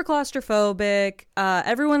super claustrophobic,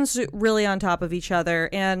 everyone's really on top of each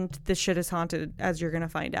other, and this shit is haunted, as you're gonna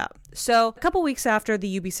find out. So a couple weeks after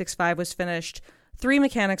the UB65 was finished, 3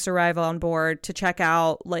 mechanics arrive on board to check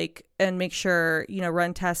out, like, and make sure, you know,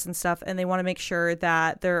 run tests and stuff. And they want to make sure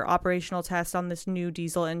that their operational test on this new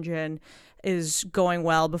diesel engine is going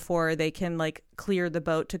well before they can, like, clear the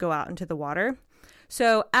boat to go out into the water.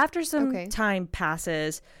 So after some time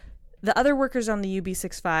passes, the other workers on the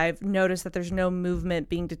UB65 notice that there's no movement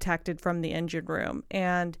being detected from the engine room.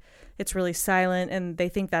 And it's really silent. And they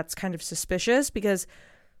think that's kind of suspicious, because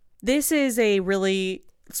this is a really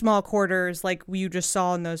small quarters like you just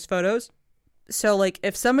saw in those photos. So like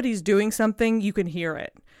if somebody's doing something, you can hear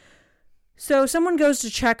it. So someone goes to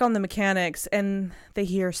check on the mechanics and they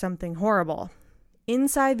hear something horrible.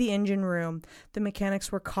 Inside the engine room, the mechanics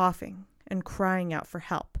were coughing and crying out for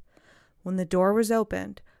help. When the door was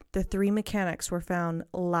opened, the 3 mechanics were found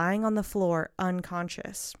lying on the floor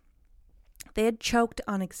unconscious. They had choked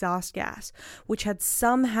on exhaust gas, which had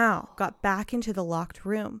somehow got back into the locked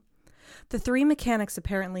room. The 3 mechanics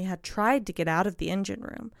apparently had tried to get out of the engine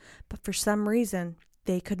room, but for some reason,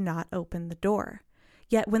 they could not open the door.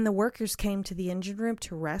 Yet when the workers came to the engine room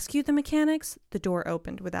to rescue the mechanics, the door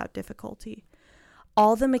opened without difficulty.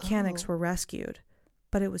 All the mechanics were rescued,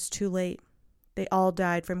 but it was too late. They all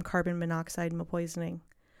died from carbon monoxide poisoning.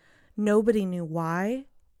 Nobody knew why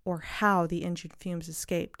or how the engine fumes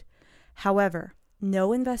escaped. However,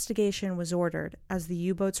 no investigation was ordered, as the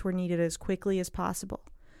U-boats were needed as quickly as possible.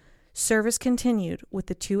 Service continued, with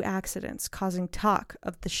the 2 accidents causing talk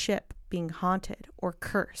of the ship being haunted or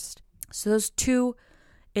cursed. So those 2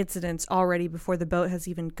 incidents already before the boat has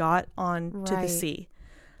even got on to the sea.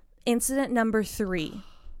 Incident number 3,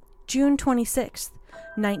 June 26th,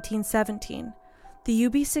 1917. The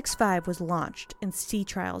UB65 was launched and sea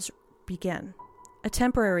trials began. A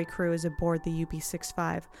temporary crew is aboard the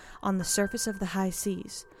UB65 on the surface of the high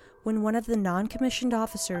seas, when one of the non-commissioned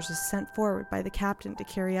officers is sent forward by the captain to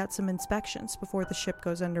carry out some inspections before the ship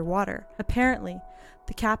goes underwater. Apparently,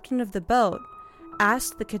 the captain of the boat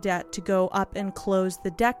asked the cadet to go up and close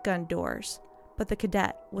the deck gun doors, but the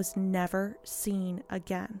cadet was never seen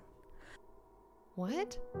again.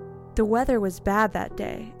 What? The weather was bad that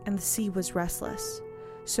day, and the sea was restless,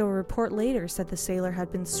 so a report later said the sailor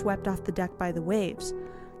had been swept off the deck by the waves,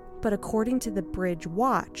 but according to the bridge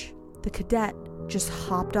watch, the cadet just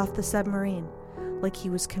hopped off the submarine like he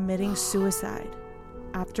was committing suicide.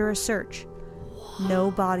 After a search,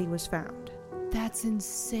 no body was found. That's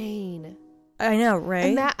insane. I know,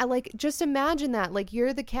 right? And like, just imagine that. Like,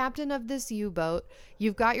 you're the captain of this U-boat.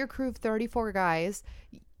 You've got your crew of 34 guys.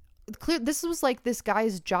 This was like this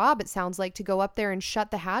guy's job, it sounds like, to go up there and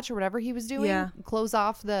shut the hatch or whatever he was doing. Close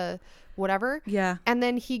off the whatever. Yeah. And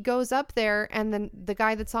then he goes up there, and then the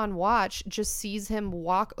guy that's on watch just sees him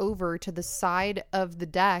walk over to the side of the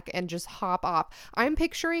deck and just hop off. I'm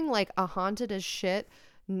picturing like a haunted as shit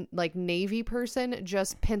like Navy person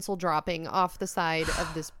just pencil dropping off the side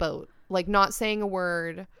of this boat, like not saying a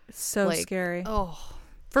word. So like, scary. Oh,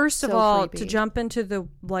 first of all, creepy. To jump into the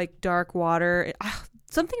like dark water,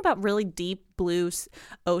 something about really deep blue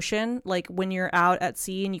ocean, like when you're out at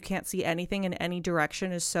sea and you can't see anything in any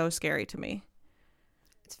direction, is so scary to me.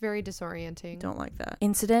 It's very disorienting. Don't like that.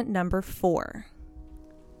 Incident number 4.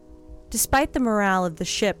 Despite the morale of the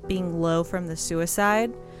ship being low from the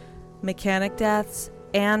suicide, mechanic deaths,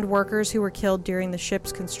 and workers who were killed during the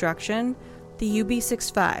ship's construction, the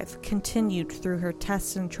UB65 continued through her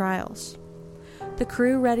tests and trials. The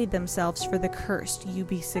crew readied themselves for the cursed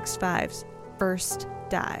UB-65's first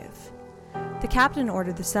dive. The captain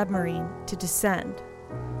ordered the submarine to descend,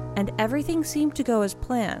 and everything seemed to go as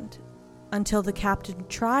planned until the captain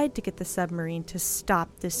tried to get the submarine to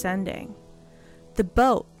stop descending. The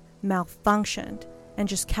boat malfunctioned and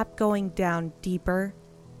just kept going down deeper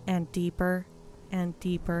and deeper and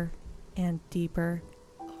deeper and deeper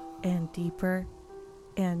and deeper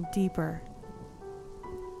and deeper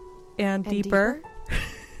and deeper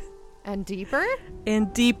and deeper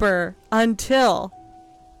and deeper until,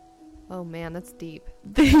 oh man, that's deep,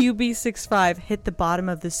 the UB-65 hit the bottom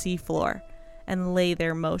of the seafloor and lay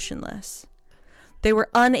there motionless. They were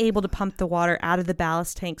unable to pump the water out of the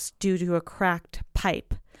ballast tanks due to a cracked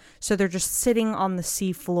pipe, so they're just sitting on the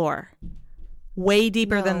seafloor, way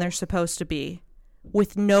deeper than they're supposed to be,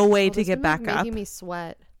 with no way to get back up. Making me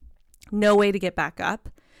sweat. No way to get back up.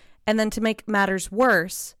 And then to make matters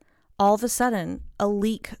worse, all of a sudden, a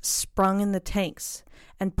leak sprung in the tanks,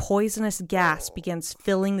 and poisonous gas begins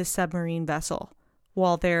filling the submarine vessel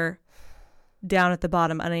while they're down at the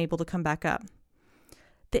bottom, unable to come back up.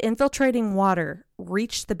 The infiltrating water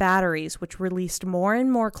reached the batteries, which released more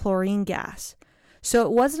and more chlorine gas. So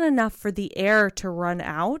it wasn't enough for the air to run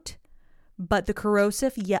out, but the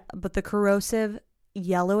corrosive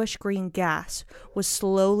yellowish green gas was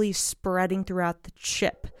slowly spreading throughout the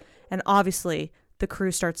ship. And obviously, the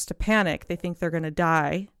crew starts to panic. They think they're going to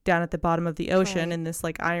die down at the bottom of the ocean in this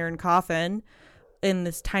like iron coffin in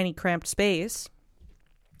this tiny cramped space.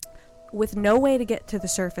 With no way to get to the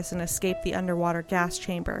surface and escape the underwater gas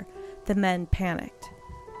chamber, the men panicked.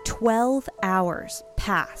 12 hours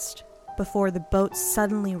passed before the boat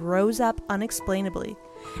suddenly rose up unexplainably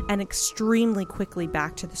and extremely quickly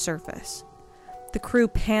back to the surface. The crew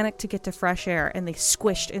panicked to get to fresh air, and they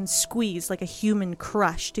squished and squeezed like a human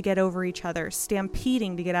crush to get over each other,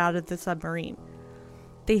 stampeding to get out of the submarine.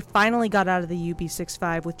 They finally got out of the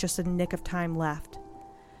UB-65 with just a nick of time left.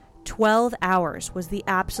 12 hours was the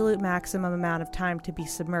absolute maximum amount of time to be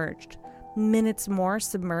submerged. Minutes more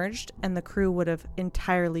submerged, and the crew would have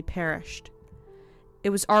entirely perished. It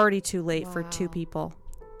was already too late for 2 people.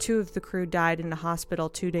 2 of the crew died in a hospital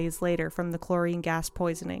 2 days later from the chlorine gas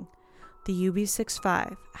poisoning. The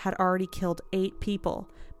UB-65 had already killed 8 people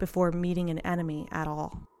before meeting an enemy at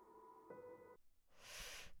all.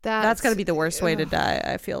 That's got to be the worst way to die,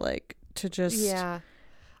 I feel like. To just... Yeah.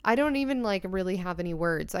 I don't even like really have any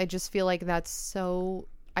words. I just feel like that's so...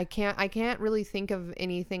 I can't really think of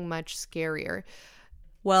anything much scarier.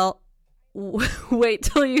 Well, wait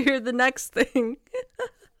till you hear the next thing.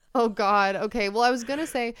 Oh God. Okay. Well, I was going to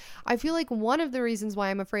say, I feel like one of the reasons why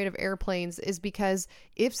I'm afraid of airplanes is because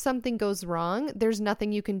if something goes wrong, there's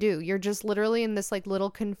nothing you can do. You're just literally in this like little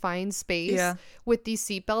confined space with these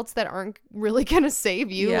seatbelts that aren't really going to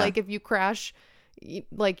save you. Like if you crash,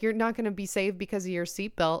 like you're not going to be saved because of your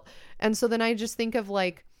seatbelt. And so then I just think of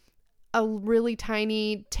like a really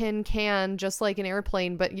tiny tin can, just like an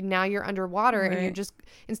airplane, but now you're underwater and you're just,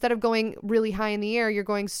 instead of going really high in the air, you're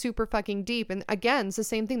going super fucking deep. And again, it's the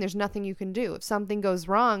same thing. There's nothing you can do. If something goes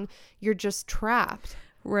wrong, you're just trapped.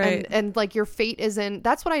 Right. And like your fate isn't,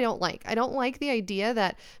 that's what I don't like. I don't like the idea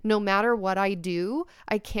that no matter what I do,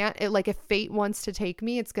 I can't, like if fate wants to take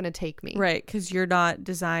me, it's going to take me. Right. Because you're not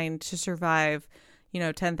designed to survive,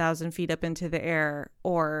 10,000 feet up into the air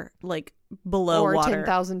or like below or water.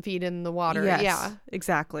 10,000 feet in the water. Yes, yeah,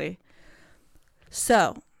 exactly.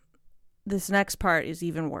 So this next part is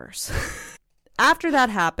even worse. After that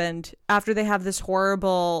happened, after they have this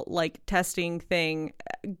horrible like testing thing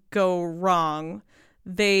go wrong,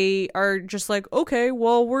 they are just like, okay,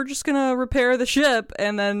 well, we're just gonna repair the ship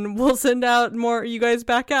and then we'll send out more, you guys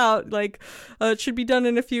back out, like it should be done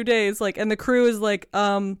in a few days, like, and the crew is like,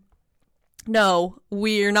 no,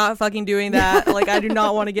 we're not fucking doing that. Like, I do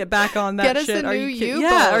not want to get back on that shit. Get us a new U-boat.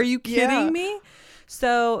 Yeah, are you kidding me?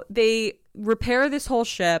 So they repair this whole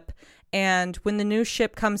ship, and when the new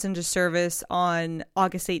ship comes into service on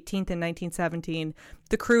August 18th in 1917,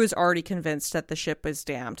 the crew is already convinced that the ship is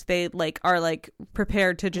damned. They are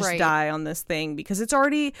prepared to just die on this thing because it's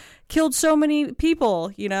already killed so many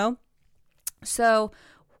people, So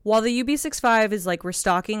while the UB-65 is like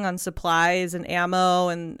restocking on supplies and ammo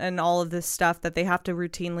and all of this stuff that they have to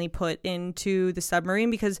routinely put into the submarine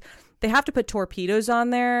because they have to put torpedoes on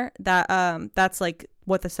there, that's like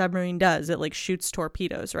what the submarine does. It like shoots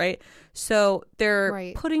torpedoes, right? So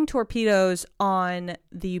they're putting torpedoes on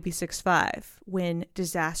the UB-65 when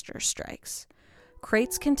disaster strikes.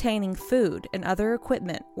 Crates containing food and other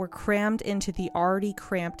equipment were crammed into the already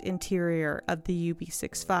cramped interior of the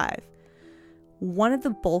UB-65. One of the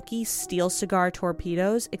bulky steel cigar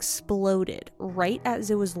torpedoes exploded right as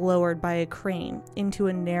it was lowered by a crane into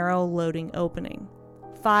a narrow loading opening.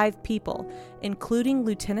 5 people, including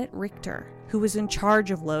Lieutenant Richter, who was in charge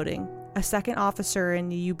of loading, a second officer in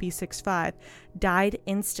the UB-65, died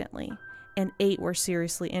instantly, and 8 were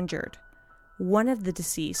seriously injured. One of the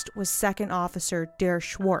deceased was Second Officer Der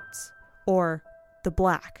Schwartz, or the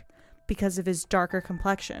Black, because of his darker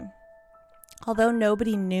complexion. Although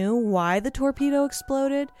nobody knew why the torpedo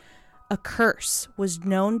exploded, a curse was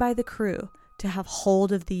known by the crew to have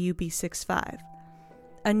hold of the UB-65.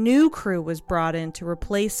 A new crew was brought in to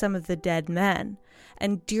replace some of the dead men,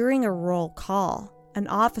 and during a roll call, an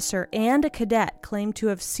officer and a cadet claimed to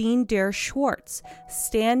have seen Der Schwartz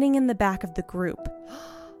standing in the back of the group.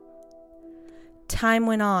 Time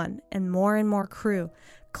went on, and more crew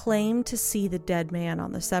claimed to see the dead man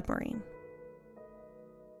on the submarine.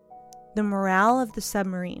 The morale of the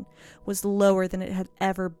submarine was lower than it had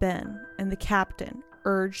ever been, and the captain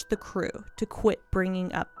urged the crew to quit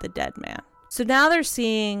bringing up the dead man. So now they're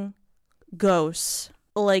seeing ghosts.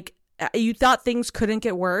 Like, you thought things couldn't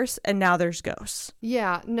get worse, and now there's ghosts.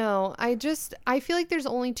 Yeah, no, I feel like there's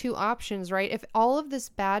only 2 options, right? If all of this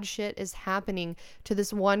bad shit is happening to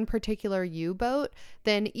this one particular U-boat,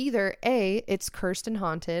 then either A, it's cursed and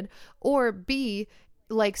haunted, or B,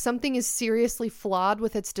 like something is seriously flawed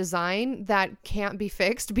with its design that can't be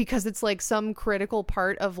fixed because it's like some critical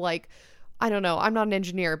part of like, I don't know, I'm not an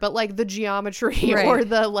engineer, but like the geometry right. or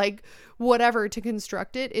the like whatever to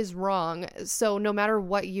construct it is wrong. So no matter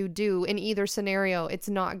what you do in either scenario, it's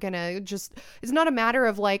not a matter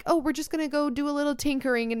of like, oh, we're just gonna go do a little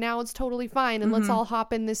tinkering and now it's totally fine and let's all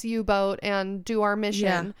hop in this U-boat and do our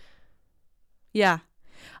mission. Yeah.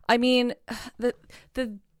 I mean, the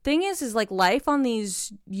thing is like life on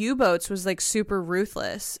these U-boats was like super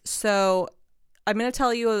ruthless. So I'm going to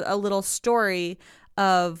tell you a little story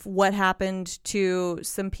of what happened to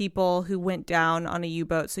some people who went down on a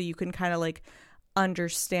U-boat so you can kind of like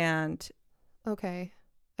understand. Okay.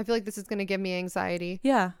 I feel like this is going to give me anxiety.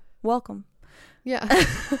 Yeah. Welcome. Yeah.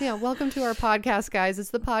 Yeah. Welcome to our podcast, guys. It's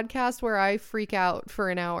the podcast where I freak out for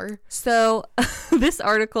an hour. So this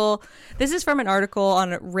is from an article on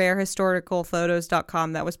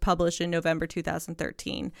rarehistoricalphotos.com that was published in November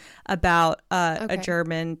 2013 about a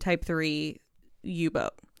German Type 3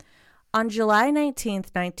 U-boat. On July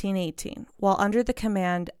 19th, 1918, while under the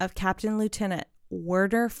command of Captain Lieutenant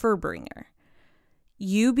Werner Furbringer,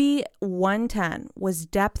 UB-110 was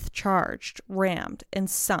depth-charged, rammed, and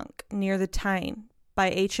sunk near the Tyne by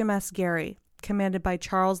HMS Gary, commanded by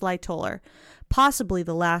Charles Lightoller, possibly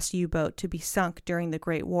the last U-boat to be sunk during the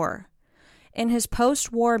Great War. In his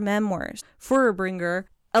post-war memoirs, Furbringer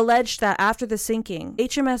alleged that after the sinking,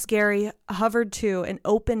 HMS Gary hovered to and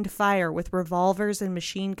opened fire with revolvers and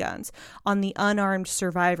machine guns on the unarmed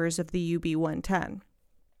survivors of the UB-110.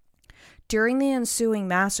 During the ensuing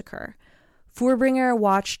massacre, Furbringer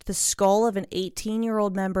watched the skull of an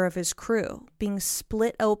 18-year-old member of his crew being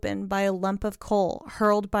split open by a lump of coal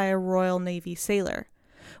hurled by a Royal Navy sailor.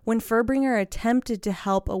 When Furbringer attempted to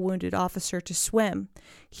help a wounded officer to swim,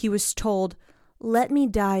 he was told, "Let me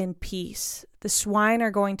die in peace. The swine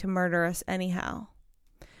are going to murder us anyhow."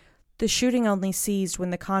 The shooting only ceased when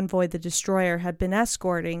the convoy the destroyer had been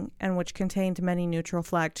escorting, and which contained many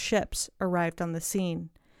neutral-flagged ships, arrived on the scene.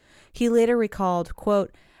 He later recalled,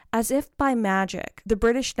 quote, "As if by magic, the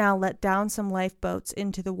British now let down some lifeboats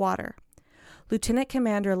into the water. Lieutenant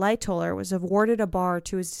Commander Lightoller was awarded a bar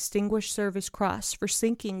to his Distinguished Service Cross for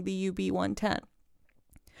sinking the UB-110.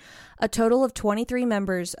 A total of 23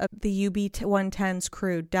 members of the UB-110's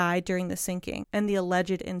crew died during the sinking and the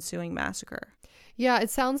alleged ensuing massacre." Yeah, it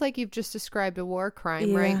sounds like you've just described a war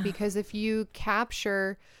crime, right? Because if you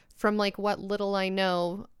capture, from like what little I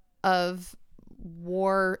know of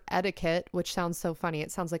war etiquette, which sounds so funny,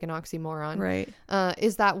 it sounds like an oxymoron, right?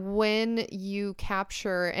 Is that when you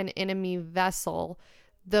capture an enemy vessel,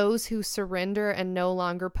 those who surrender and no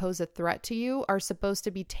longer pose a threat to you are supposed to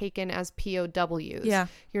be taken as POWs. Yeah.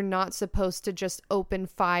 You're not supposed to just open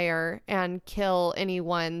fire and kill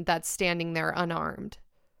anyone that's standing there unarmed.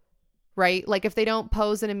 Right? Like if they don't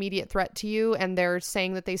pose an immediate threat to you and they're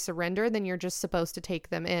saying that they surrender, then you're just supposed to take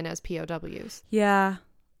them in as POWs. Yeah.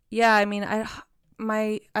 Yeah, I mean, I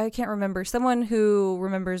can't remember. Someone who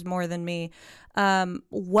remembers more than me.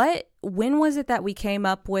 When was it that we came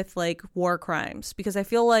up with like war crimes? Because I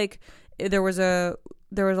feel like there was a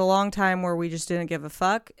long time where we just didn't give a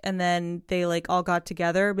fuck, and then they like all got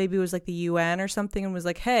together. Maybe it was like the UN or something, and was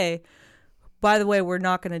like, "Hey, by the way, we're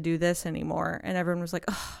not going to do this anymore." And everyone was like,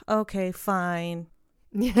 "Oh, okay, fine."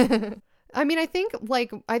 I mean, I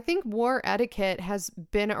think war etiquette has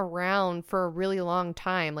been around for a really long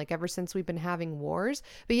time, like ever since we've been having wars.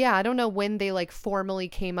 But yeah, I don't know when they like formally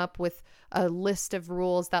came up with a list of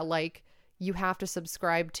rules that like you have to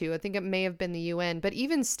subscribe to. I think it may have been the UN, but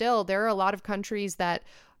even still, there are a lot of countries that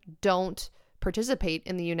don't participate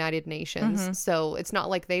in the United Nations. Mm-hmm. So it's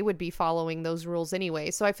not like they would be following those rules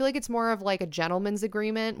anyway. So I feel like it's more of like a gentleman's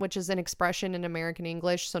agreement, which is an expression in American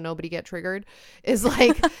English, so nobody get triggered, is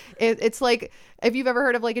like it's like if you've ever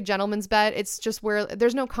heard of like a gentleman's bet, it's just where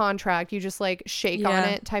there's no contract, you just like shake on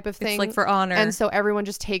it type of thing. It's like for honor. And so everyone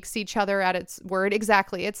just takes each other at its word.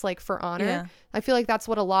 Exactly. It's like for honor. Yeah. I feel like that's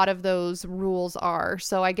what a lot of those rules are.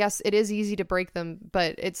 So I guess it is easy to break them,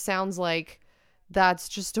 but it sounds like that's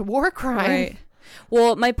just a war crime. Right.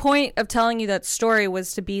 Well, my point of telling you that story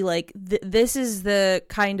was to be like, this is the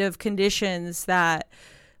kind of conditions that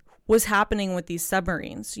was happening with these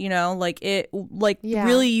submarines, you know, like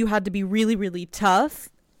really you had to be really, really tough,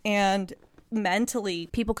 and mentally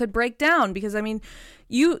people could break down because, I mean,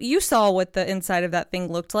 you saw what the inside of that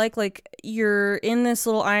thing looked like you're in this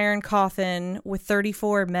little iron coffin with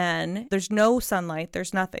 34 men. There's no sunlight,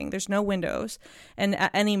 there's nothing, there's no windows, and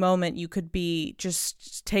at any moment you could be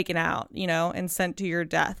just taken out, you know, and sent to your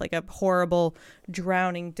death, like a horrible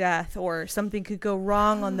drowning death, or something could go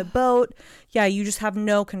wrong on the boat. Yeah, you just have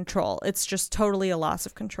no control. It's just totally a loss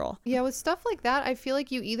of control. Yeah, with stuff like that, I feel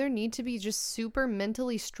like you either need to be just super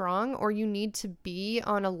mentally strong, or you need to be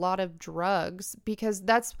on a lot of drugs, because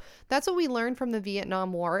that's what we learned from the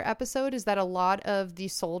Vietnam War episode, is that a lot of the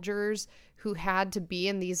soldiers who had to be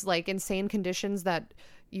in these like insane conditions that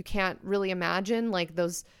you can't really imagine, like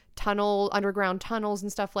those underground tunnels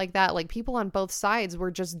and stuff like that, like people on both sides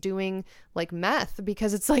were just doing like meth,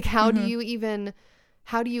 because it's like how do you even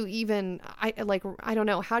I don't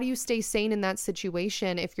know, how do you stay sane in that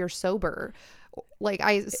situation if you're sober? Like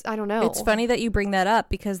I don't know. It's funny that you bring that up,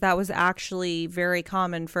 because that was actually very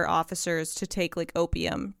common for officers to take like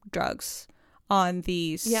opium drugs on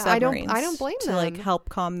these submarines. I don't blame them, to like help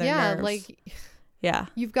calm their nerves. Like yeah,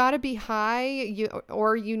 you've got to be high,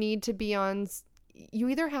 or you need to be on. You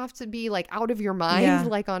either have to be like out of your mind,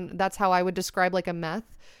 like on. That's how I would describe like a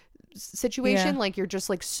meth situation, like you're just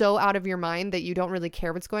like so out of your mind that you don't really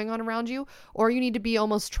care what's going on around you, or you need to be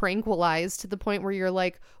almost tranquilized to the point where you're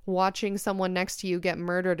like watching someone next to you get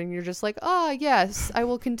murdered and you're just like, oh yes, I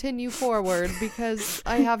will continue forward because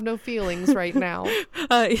I have no feelings right now.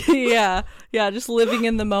 Just living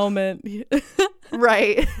in the moment.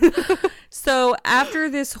 Right. So after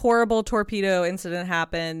this horrible torpedo incident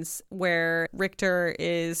happens where Richter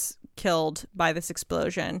is killed by this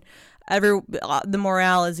explosion, the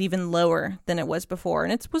morale is even lower than it was before,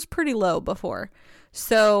 and it was pretty low before.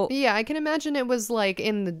 So yeah, I can imagine it was like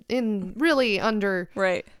really under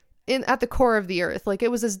at the core of the earth, like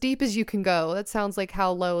it was as deep as you can go. That sounds like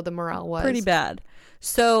how low the morale was. Pretty bad.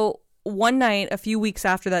 So one night, a few weeks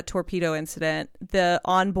after that torpedo incident, the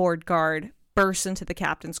onboard guard bursts into the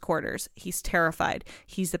captain's quarters. He's terrified.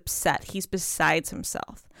 He's upset. He's besides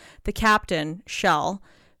himself. The captain, Shell,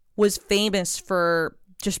 was famous for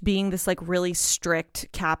just being this like really strict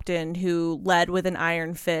captain who led with an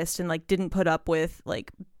iron fist and like didn't put up with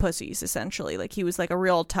like pussies, essentially. Like he was like a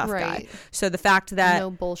real tough guy. So the fact that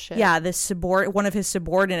no bullshit. Yeah, one of his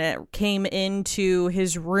subordinate came into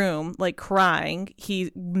his room like crying.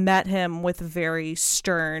 He met him with a very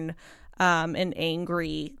stern and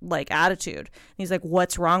angry like attitude. And he's like,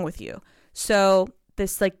 "What's wrong with you?" So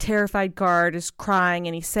this like terrified guard is crying,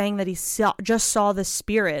 and he's saying that he just saw the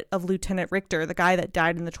spirit of Lieutenant Richter, the guy that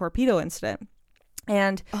died in the torpedo incident.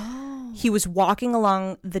 And he was walking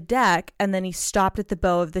along the deck, and then he stopped at the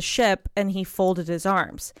bow of the ship and he folded his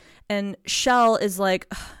arms. And Shell is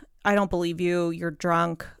like, "I don't believe you. You're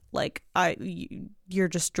drunk. Like you're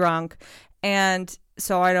just drunk. And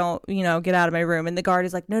so I don't, get out of my room." And the guard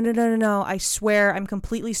is like, no. I swear I'm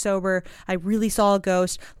completely sober. I really saw a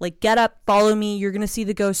ghost. Like, get up, follow me. You're going to see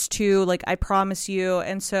the ghost too. Like, I promise you.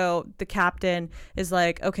 And so the captain is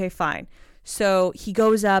like, okay, fine. So he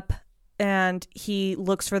goes up and he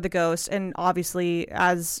looks for the ghost. And obviously,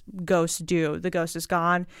 as ghosts do, the ghost is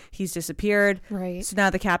gone. He's disappeared. Right. So now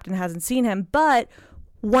the captain hasn't seen him. But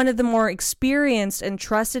one of the more experienced and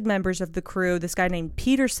trusted members of the crew, this guy named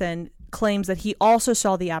Peterson, claims that he also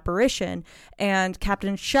saw the apparition, and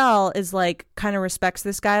Captain Shell is like kind of respects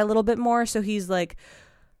this guy a little bit more, so he's like,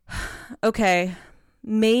 okay,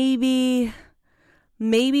 maybe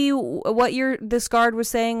what this guard was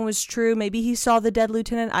saying was true. Maybe he saw the dead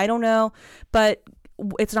lieutenant. I don't know, but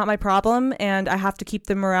it's not my problem, and I have to keep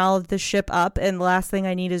the morale of the ship up, and the last thing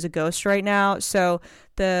I need is a ghost right now. So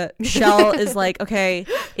the Shell is like, okay,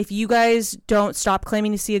 if you guys don't stop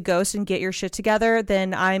claiming to see a ghost and get your shit together,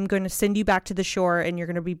 then I'm going to send you back to the shore, and you're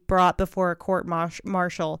going to be brought before a court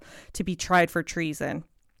martial to be tried for treason.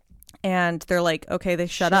 And they're like, okay, they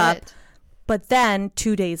shut up. But then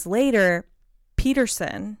 2 days later,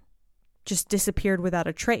 Peterson just disappeared without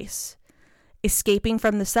a trace, escaping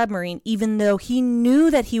from the submarine, even though he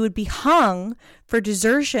knew that he would be hung for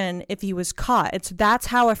desertion if he was caught. That's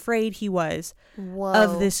how afraid he was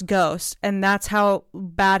of this ghost. And that's how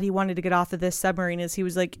bad he wanted to get off of this submarine, is he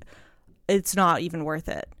was like, it's not even worth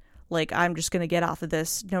it. Like, I'm just going to get off of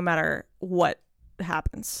this no matter what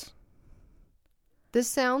happens. This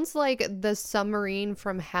sounds like the submarine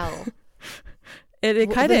from hell.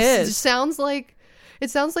 It kind of is. It sounds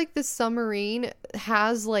like the submarine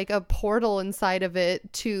has like a portal inside of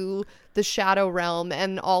it to the Shadow Realm,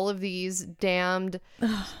 and all of these damned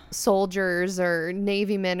soldiers or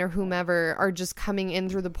Navy men or whomever are just coming in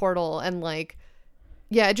through the portal, and like,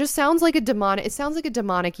 yeah, it just sounds like a demonic. It sounds like a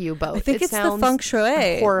demonic U-boat. I think it's the feng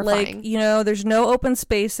shui. Horrifying. Like, you know, there's no open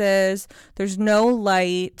spaces, there's no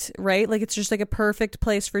light, right? Like, it's just like a perfect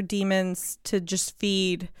place for demons to just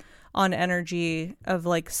feed on energy of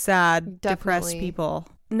like sad, depressed people.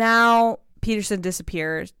 Now Peterson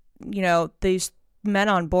disappears. You know, these men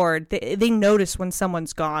on board, they notice when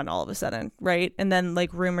someone's gone all of a sudden, right? And then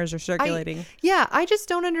like rumors are circulating. I just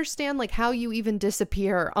don't understand like how you even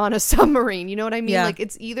disappear on a submarine. You know what I mean? Yeah. Like,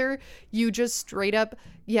 it's either you just straight up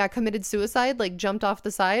committed suicide, like jumped off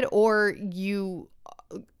the side, or you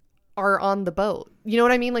are on the boat. You know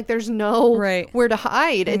what I mean? Like, there's no where to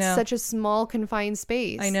hide. It's such a small confined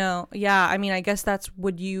space. I know. Yeah, I mean, I guess that's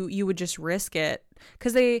you would just risk it,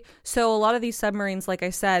 because so a lot of these submarines, like I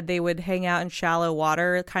said, they would hang out in shallow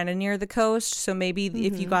water kind of near the coast. So maybe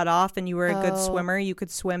if you got off and you were a good swimmer, you could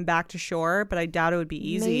swim back to shore, but I doubt it would be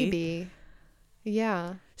easy. Maybe.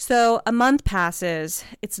 Yeah. So a month passes.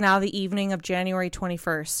 It's now the evening of January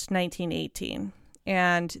 21st, 1918.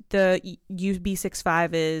 And the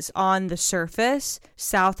UB-65 is on the surface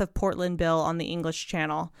south of Portland Bill on the English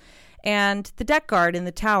Channel. And the deck guard in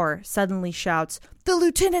the tower suddenly shouts, "The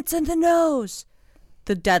lieutenant's in the nose!"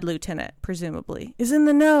 The dead lieutenant, presumably, is in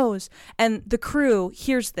the nose. And the crew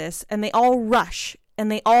hears this, and they all rush,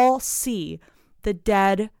 and they all see the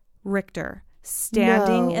dead Richter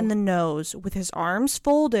standing in the nose with his arms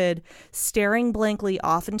folded, staring blankly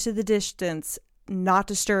off into the distance, not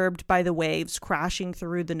disturbed by the waves crashing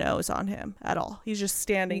through the nose on him at all. He's just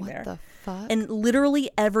standing there. What the fuck? And literally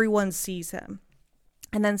everyone sees him.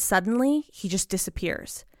 And then suddenly he just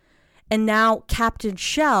disappears. And now Captain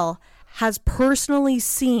Shell has personally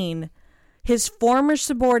seen his former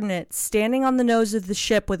subordinate standing on the nose of the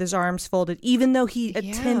ship with his arms folded, even though he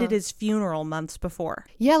attended his funeral months before.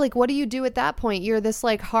 Yeah, like, what do you do at that point? You're this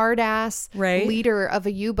like hard ass leader of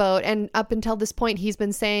a U-boat, and up until this point he's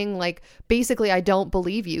been saying like, basically, I don't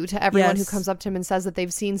believe you to everyone who comes up to him and says that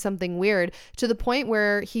they've seen something weird, to the point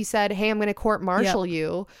where he said, hey, I'm going to court martial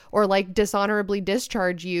you, or like dishonorably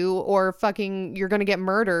discharge you, or fucking you're going to get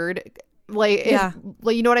murdered. Like,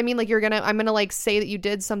 like, you know what I mean? Like, I'm going to like say that you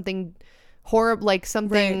did something horrible, like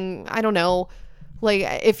something, I don't know, like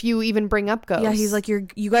if you even bring up ghosts. Yeah, he's like, you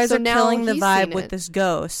guys are killing the vibe with this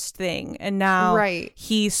ghost thing, and now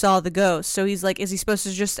he saw the ghost, so he's like, is he supposed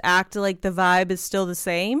to just act like the vibe is still the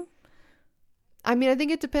same? I mean, I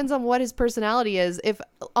think it depends on what his personality is. If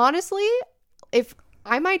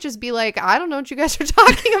I might just be like, I don't know what you guys are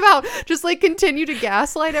talking about. Just like continue to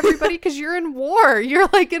gaslight everybody, because you're in war. You're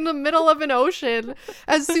like in the middle of an ocean.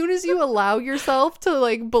 As soon as you allow yourself to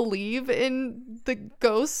like believe in the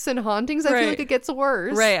ghosts and hauntings, I feel like it gets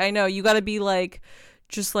worse. Right. I know. You got to be like,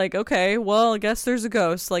 just like, okay, well, I guess there's a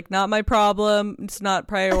ghost. Like, not my problem. It's not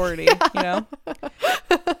priority, you know?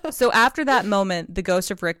 So after that moment, the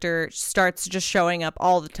ghost of Richter starts just showing up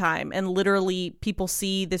all the time. And literally people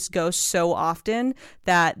see this ghost so often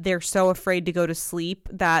that they're so afraid to go to sleep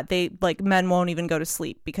that they, like, men won't even go to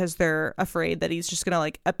sleep because they're afraid that he's just going to,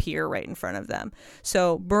 like, appear right in front of them.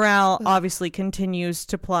 So morale obviously continues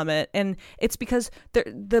to plummet. And it's because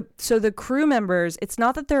the crew members, it's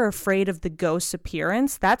not that they're afraid of the ghost's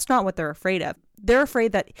appearance. That's not what they're afraid of. They're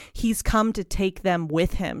afraid that he's come to take them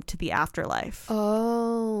with him to the afterlife.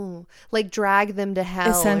 Oh, like drag them to hell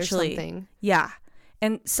essentially, or something. Yeah.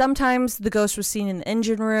 And sometimes the ghost was seen in the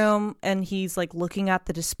engine room and he's like looking at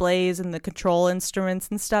the displays and the control instruments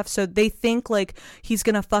and stuff. So they think like he's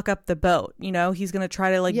going to fuck up the boat. You know, he's going to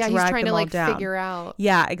try to like drag them all down. Yeah, he's trying to like figure out.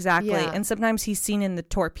 Yeah, exactly. Yeah. And sometimes he's seen in the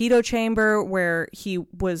torpedo chamber where he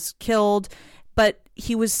was killed. But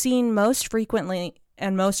he was seen most frequently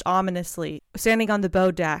and most ominously, standing on the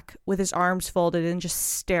bow deck with his arms folded and just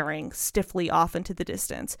staring stiffly off into the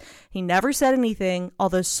distance. He never said anything,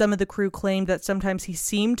 although some of the crew claimed that sometimes he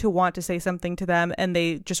seemed to want to say something to them and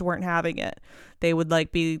they just weren't having it. They would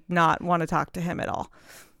not want to talk to him at all.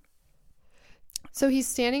 So he's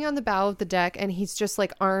standing on the bow of the deck and he's just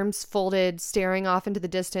like arms folded, staring off into the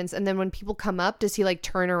distance. And then when people come up, does he like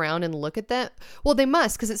turn around and look at them? Well, they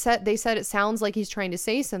must, because they said it sounds like he's trying to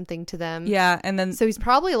say something to them. Yeah, and then so he's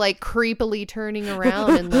probably like creepily turning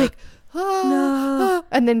around and like, no.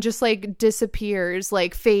 And then just like disappears,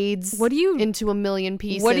 like fades. Into a million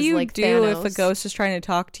pieces? What do you like do Thanos. if a ghost is trying to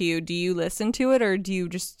talk to you? Do you listen to it or do you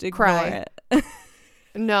just ignore it?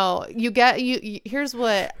 No, you here's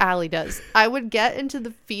what Allie does. I would get into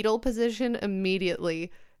the fetal position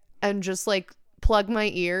immediately and just like plug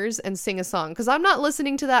my ears and sing a song, because I'm not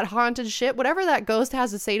listening to that haunted shit. Whatever that ghost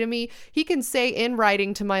has to say to me, he can say in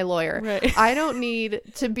writing to my lawyer. Right. I don't need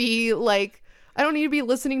to be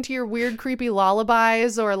listening to your weird creepy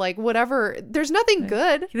lullabies or like whatever. There's nothing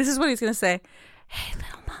good. This is what he's gonna say. Hey,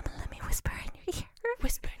 little mama, let me whisper in your ear.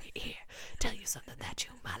 Whisper in your ear. Tell you something that you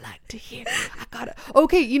might like to hear. I gotta.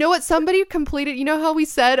 Okay, you know what? Somebody completed. You know how we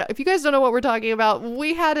said, if you guys don't know what we're talking about,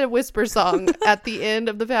 we had a whisper song at the end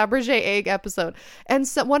of the Fabergé egg episode, and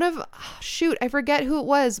so I forget who it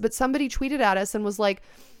was, but somebody tweeted at us and was like,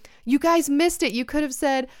 "You guys missed it. You could have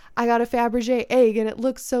said, I got a Fabergé egg and it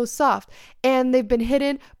looks so soft. And they've been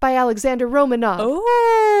hidden by Alexander Romanov."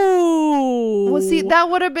 Oh. Well, see, that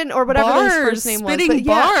would have been, or whatever his first name was. But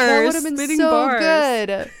yeah, that would have been so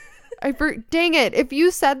good. Dang it. If you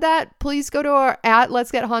said that, please go to our @Let's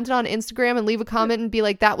Get Haunted on Instagram and leave a comment and be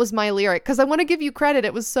like, that was my lyric. Because I want to give you credit.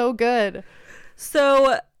 It was so good.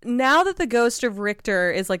 So now that the ghost of Richter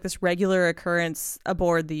is like this regular occurrence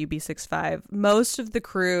aboard the UB-65, most of the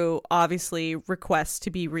crew obviously request to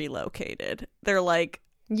be relocated. They're like,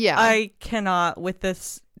 yeah, I cannot with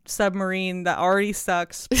this submarine that already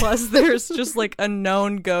sucks. Plus there's just like a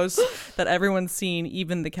known ghost that everyone's seen,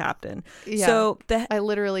 even the captain. Yeah, so I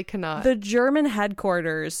literally cannot. The German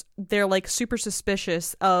headquarters, they're like super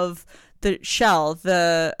suspicious of the Shell,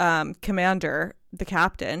 the commander, the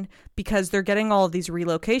captain, because they're getting all of these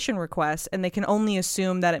relocation requests and they can only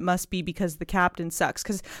assume that it must be because the captain sucks,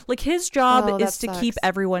 because like his job is to keep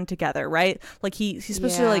everyone together, right? Like he's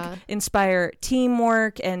supposed to like inspire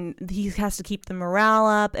teamwork, and he has to keep the morale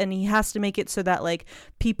up, and he has to make it so that like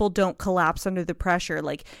people don't collapse under the pressure.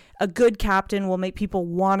 Like a good captain will make people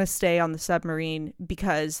want to stay on the submarine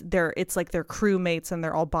because it's like they're crewmates and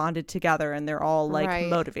they're all bonded together and they're all like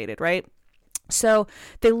motivated, right? So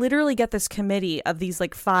they literally get this committee of these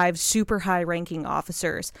like 5 super high ranking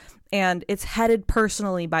officers, and it's headed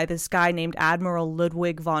personally by this guy named Admiral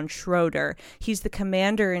Ludwig von Schroeder. He's the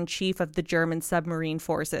commander in chief of the German submarine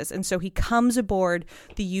forces. And so he comes aboard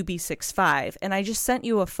the UB-65, and I just sent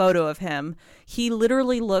you a photo of him. He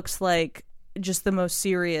literally looks like just the most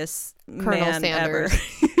serious Colonel man Sanders.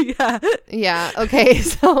 ever. Yeah. Okay.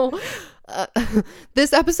 So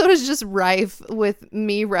this episode is just rife with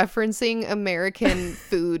me referencing American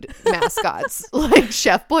food mascots like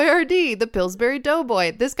Chef Boyardee, the Pillsbury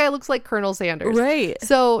Doughboy. This guy looks like Colonel Sanders. Right.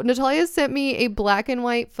 So Natalia sent me a black and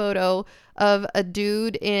white photo of a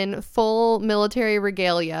dude in full military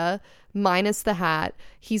regalia, minus the hat.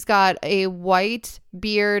 He's got a white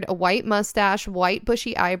beard, a white mustache, white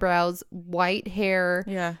bushy eyebrows, white hair.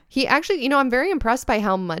 Yeah. He actually, I'm very impressed by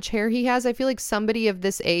how much hair he has. I feel like somebody of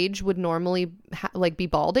this age would normally be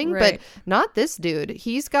balding, but not this dude.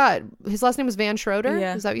 He's got, his last name was Van Schroeder.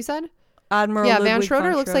 Yeah. Is that what you said? Admiral Yeah, Ludwig Van Schroeder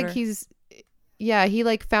von looks Schroeder. like he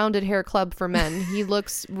like founded Hair Club for Men. He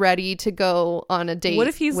looks ready to go on a date. What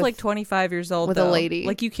if he's like 25 years old with though? a lady?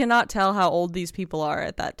 Like you cannot tell how old these people are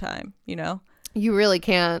at that time, You really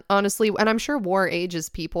can't, honestly. And I'm sure war ages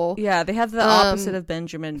people. Yeah, they have the opposite of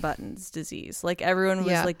Benjamin Button's disease. Like everyone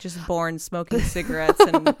was like just born smoking cigarettes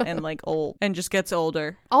and like old and just gets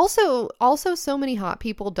older. Also, so many hot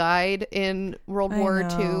people died in World War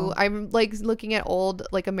II. I'm like looking at old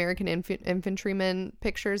like American infantrymen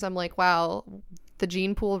pictures. I'm like, wow, the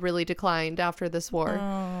gene pool really declined after this war.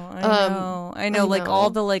 Oh, I know. Like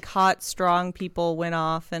all the like hot, strong people went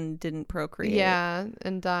off and didn't procreate. Yeah,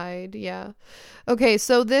 and died. Yeah. Okay,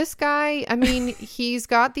 so this guy, I mean, he's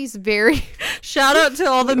got these very shout out to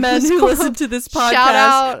all the men who listen to this podcast. Shout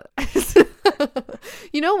out.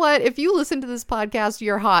 You know what? If you listen to this podcast,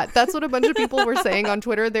 you're hot. That's what a bunch of people were saying on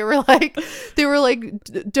Twitter. They were like,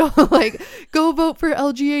 don't like go vote for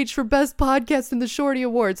LGH for best podcast in the Shorty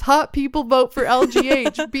Awards. Hot people vote for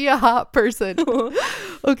LGH. Be a hot person.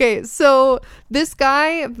 Okay, so this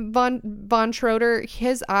guy Von Schroeder,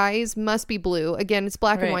 his eyes must be blue. Again, it's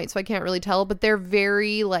black and white, so I can't really tell, but they're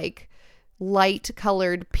very like light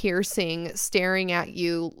colored, piercing, staring at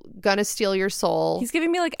you, gonna steal your soul. He's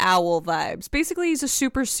giving me like owl vibes. Basically, he's a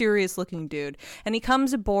super serious looking dude, and he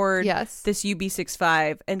comes aboard this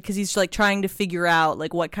UB65, and because he's like trying to figure out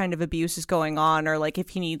like what kind of abuse is going on, or like if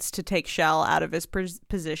he needs to take Shell out of his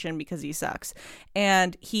position because he sucks.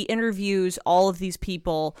 And he interviews all of these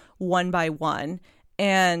people one by one,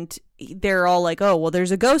 and they're all like, oh well, there's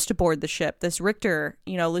a ghost aboard the ship, this Richter,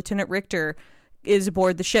 Lieutenant Richter is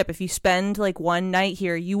aboard the ship. If you spend like one night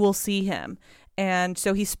here, you will see him. And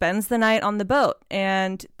so he spends the night on the boat,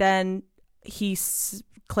 and then he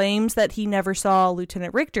claims that he never saw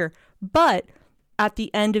Lieutenant Richter, but at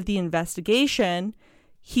the end of the investigation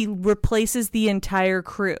he replaces the entire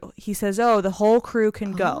crew. He says, oh, the whole crew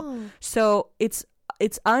can go. So it's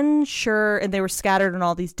unsure, and they were scattered on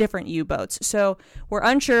all these different U-boats, so we're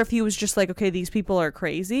unsure if he was just like, okay, these people are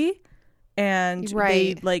crazy and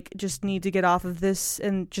they like just need to get off of this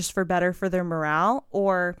and just for their morale,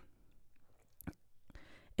 or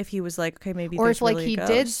if he was like, okay, maybe or there's if like really he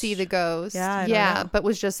did see the ghost, but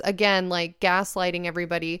was just again like gaslighting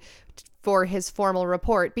everybody for his formal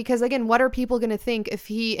report. Because again, what are people gonna think if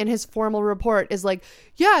he in his formal report is like,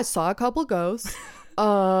 yeah, I saw a couple ghosts,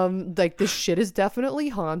 like this shit is definitely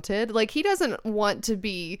haunted. Like he doesn't want to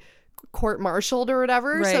be court-martialed or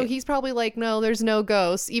whatever, so he's probably like, no, there's no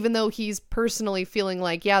ghosts, even though he's personally feeling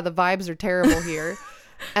like, yeah, the vibes are terrible here.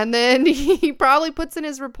 And then he probably puts in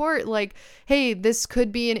his report like, hey, this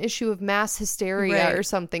could be an issue of mass hysteria or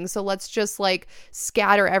something, so let's just like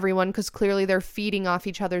scatter everyone because clearly they're feeding off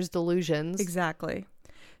each other's delusions. Exactly.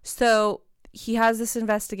 So he has this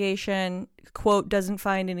investigation, quote, doesn't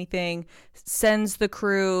find anything, sends the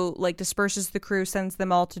crew, like disperses the crew, sends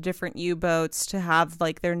them all to different U-boats to have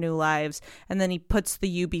like their new lives. And then he puts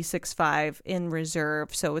the UB65 in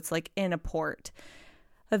reserve. So it's like in a port.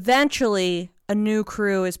 Eventually, a new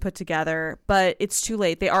crew is put together, but it's too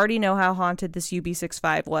late. They already know how haunted this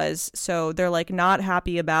UB65 was. So they're like not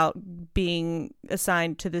happy about being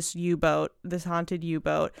assigned to this U-boat, this haunted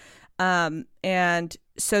U-boat. And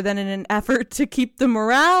so then in an effort to keep the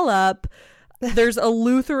morale up, there's a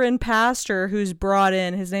Lutheran pastor who's brought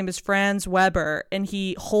in. His name is Franz Weber, and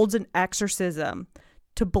he holds an exorcism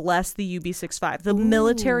to bless the UB65. The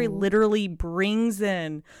military literally brings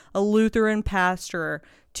in a Lutheran pastor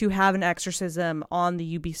to have an exorcism on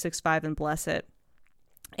the UB65 and bless it.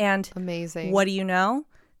 And amazing. What do you know?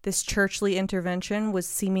 This churchly intervention was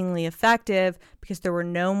seemingly effective because there were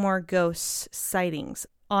no more ghost sightings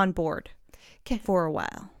on board for a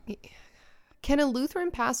while. Can a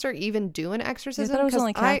Lutheran pastor even do an exorcism? I thought it was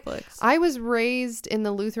only Catholics. I was raised in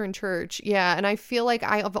the Lutheran church, and I feel like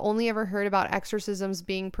I've only ever heard about exorcisms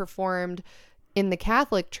being performed in the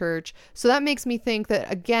Catholic Church. So that makes me think that,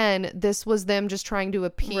 again, this was them just trying to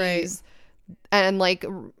appease and like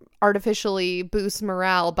artificially boost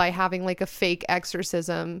morale by having like a fake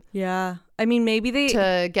exorcism. Yeah. I mean, maybe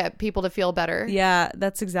to get people to feel better. Yeah,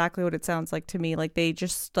 that's exactly what it sounds like to me. Like they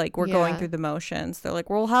just like were going through the motions. They're like,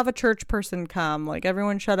 we'll have a church person come. Like,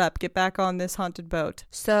 everyone shut up. Get back on this haunted boat.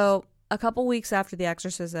 So a couple weeks after the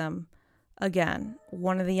exorcism, again,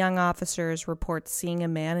 one of the young officers reports seeing a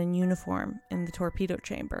man in uniform in the torpedo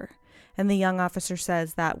chamber. And the young officer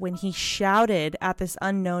says that when he shouted at this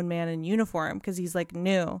unknown man in uniform, because he's like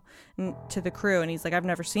new to the crew, and he's like, I've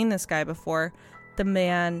never seen this guy before, the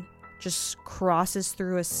man just crosses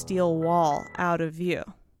through a steel wall out of view.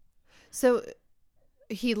 So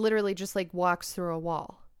he literally just like walks through a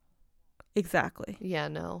wall. Exactly. Yeah,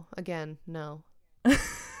 no. Again, no.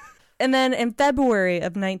 And then in February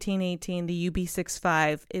of 1918, the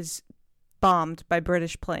UB65 is bombed by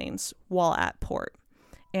British planes while at port.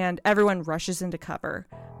 And everyone rushes into cover,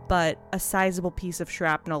 but a sizable piece of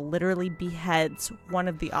shrapnel literally beheads one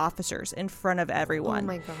of the officers in front of everyone. Oh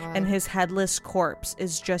my God. And his headless corpse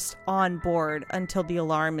is just on board until the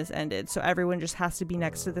alarm is ended. So everyone just has to be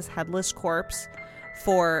next to this headless corpse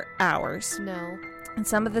for hours. No. And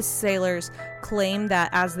some of the sailors claim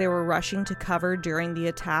that as they were rushing to cover during the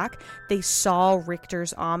attack, they saw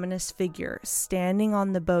Richter's ominous figure standing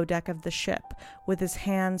on the bow deck of the ship with his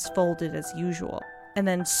hands folded as usual. And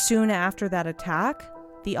then soon after that attack,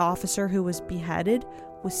 the officer who was beheaded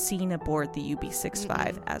was seen aboard the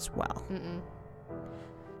UB65 as well.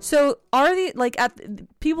 So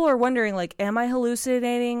people are wondering, like, am I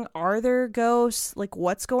hallucinating? Are there ghosts? Like,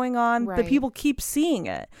 what's going on? Right. But people keep seeing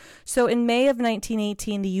it. So in May of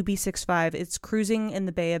 1918, the UB-65 is cruising in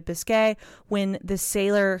the Bay of Biscay when the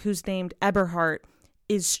sailor who's named Eberhardt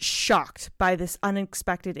is shocked by this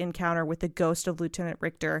unexpected encounter with the ghost of Lieutenant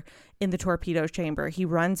Richter in the torpedo chamber. He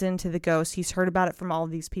runs into the ghost. He's heard about it from all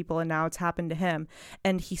of these people, and now it's happened to him.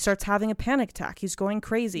 And he starts having a panic attack. He's going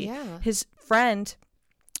crazy. Yeah. His friend,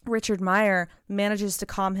 Richard Meyer, manages to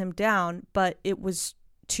calm him down, but it was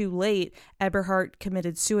too late. Eberhardt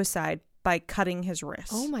committed suicide by cutting his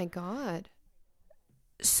wrist. Oh my God.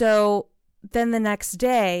 So then the next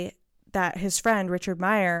day, that his friend Richard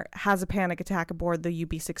Meyer has a panic attack aboard the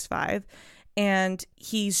UB-65, and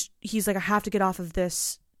he's like, I have to get off of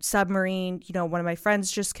this submarine. You know, one of my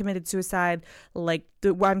friends just committed suicide. Like,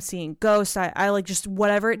 I'm seeing ghosts. I like, just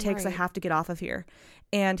whatever it takes. Right. I have to get off of here.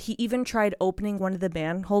 And he even tried opening one of the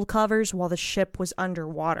manhole covers while the ship was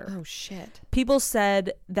underwater. Oh, shit. People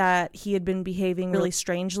said that he had been behaving really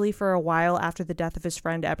strangely for a while after the death of his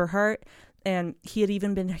friend Eberhardt. And he had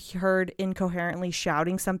even been heard incoherently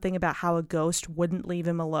shouting something about how a ghost wouldn't leave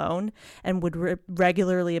him alone and would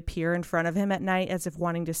regularly appear in front of him at night as if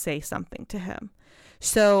wanting to say something to him.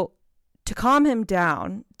 So to calm him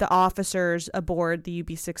down, the officers aboard the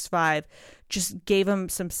UB-65 just gave him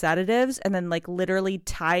some sedatives and then, like, literally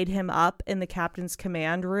tied him up in the captain's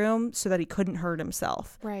command room so that he couldn't hurt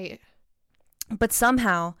himself. Right. But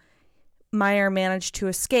somehow Meyer managed to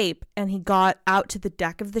escape, and he got out to the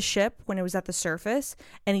deck of the ship when it was at the surface,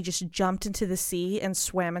 and he just jumped into the sea and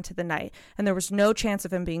swam into the night. And there was no chance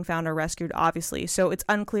of him being found or rescued, obviously. So it's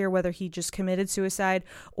unclear whether he just committed suicide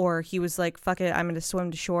or he was like, fuck it, I'm going to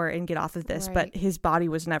swim to shore and get off of this. Right. But his body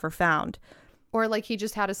was never found. Or like he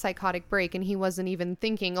just had a psychotic break and he wasn't even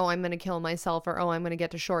thinking, oh, I'm going to kill myself, or, oh, I'm going to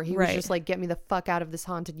get to shore. He was just like, get me the fuck out of this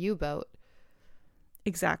haunted U-boat.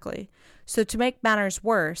 Exactly. So to make matters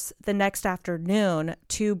worse, the next afternoon,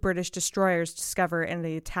 2 British destroyers discover and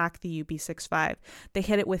they attack the UB-65. They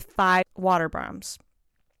hit it with 5 water bombs.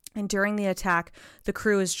 And during the attack, the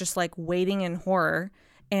crew is just like waiting in horror,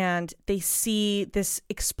 and they see this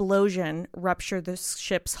explosion rupture the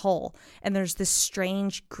ship's hull. And there's this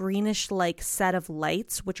strange greenish-like set of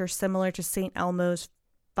lights, which are similar to St. Elmo's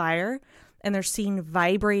fire. And they're seen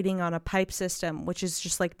vibrating on a pipe system, which is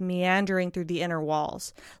just like meandering through the inner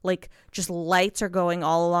walls. Like, just lights are going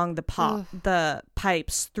all along the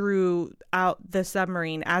pipes throughout the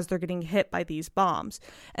submarine as they're getting hit by these bombs.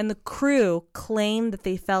 And the crew claimed that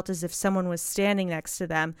they felt as if someone was standing next to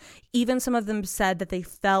them. Even some of them said that they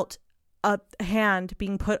felt a hand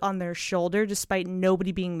being put on their shoulder despite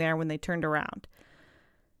nobody being there when they turned around.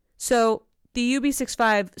 So the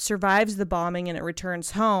UB-65 survives the bombing and it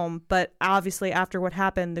returns home, but obviously after what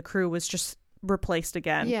happened, the crew was just replaced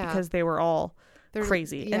again because they were all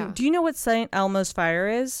crazy. Yeah. And do you know what St. Elmo's fire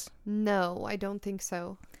is? No, I don't think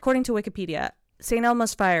so. According to Wikipedia, St.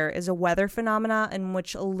 Elmo's fire is a weather phenomena in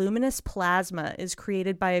which a luminous plasma is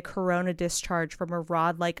created by a corona discharge from a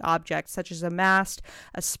rod-like object, such as a mast,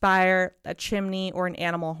 a spire, a chimney, or an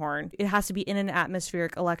animal horn. It has to be in an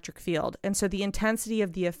atmospheric electric field. And so the intensity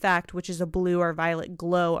of the effect, which is a blue or violet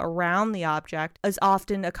glow around the object, is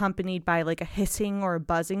often accompanied by like a hissing or a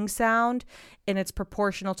buzzing sound, and it's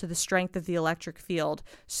proportional to the strength of the electric field.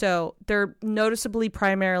 So they're noticeably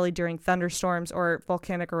primarily during thunderstorms or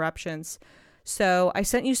volcanic eruptions. So I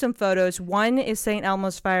sent you some photos. One is St.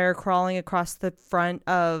 Elmo's fire crawling across the front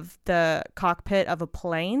of the cockpit of a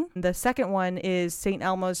plane. The second one is St.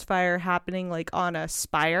 Elmo's fire happening like on a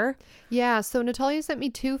spire. Yeah, so Natalia sent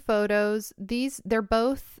me 2 photos. They're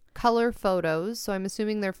both color photos, so I'm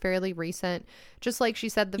assuming they're fairly recent. Just like she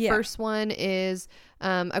said, the first one is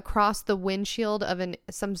across the windshield of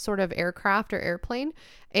some sort of aircraft or airplane,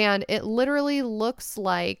 and it literally looks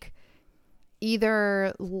like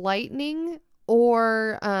either lightning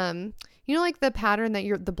or like the pattern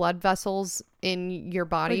that the blood vessels in your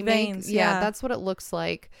body like make veins, that's what it looks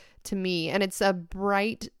like to me. And it's a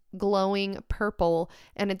bright glowing purple,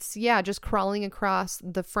 and it's just crawling across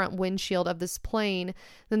the front windshield of this plane.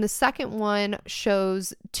 Then the second one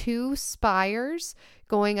shows 2 spires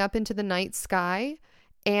going up into the night sky,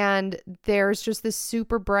 and there's just this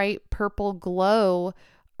super bright purple glow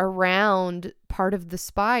around part of the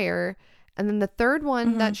spire. And then the third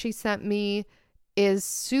one that she sent me is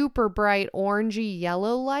super bright orangey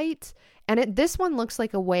yellow light, and this one looks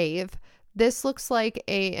like a wave. This looks like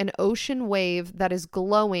an ocean wave that is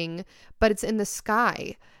glowing, but it's in the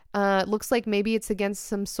sky. It looks like maybe it's against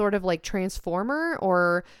some sort of like transformer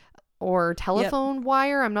or telephone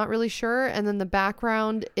wire. I'm not really sure. And then the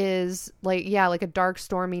background is like a dark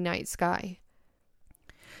stormy night sky.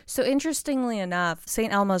 So interestingly enough,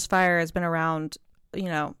 St. Elmo's fire has been around,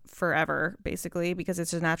 forever, basically, because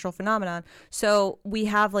it's a natural phenomenon. So we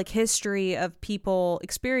have like history of people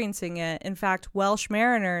experiencing it. In fact, Welsh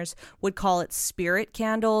mariners would call it spirit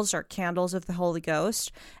candles or candles of the Holy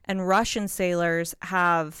Ghost. And Russian sailors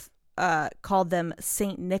have called them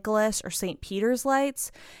St. Nicholas or St. Peter's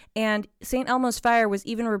lights. And St. Elmo's fire was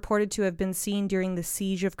even reported to have been seen during the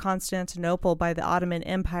siege of Constantinople by the Ottoman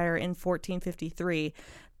Empire in 1453.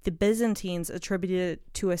 The Byzantines attributed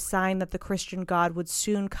it to a sign that the Christian God would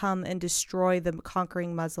soon come and destroy the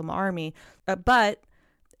conquering Muslim army. But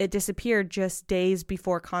it disappeared just days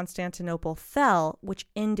before Constantinople fell, which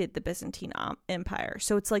ended the Byzantine Empire.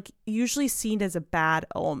 So it's like usually seen as a bad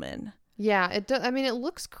omen. Yeah, it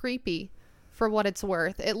looks creepy for what it's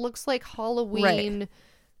worth. It looks like Halloween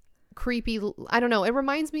creepy. I don't know. It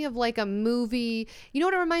reminds me of like a movie. You know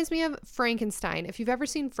what it reminds me of? Frankenstein. If you've ever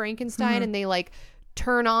seen Frankenstein and they like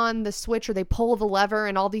turn on the switch or they pull the lever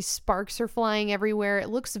and all these sparks are flying everywhere. It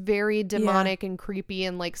looks very demonic and creepy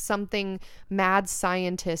and like something mad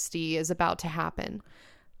scientist-y is about to happen.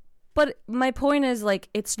 But my point is, like,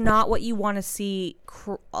 it's not what you want to see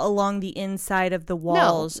along the inside of the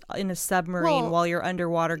walls in a submarine while you're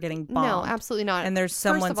underwater getting bombed. No, absolutely not. And there's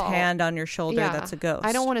someone's hand on your shoulder that's a ghost.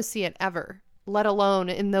 I don't want to see it ever, let alone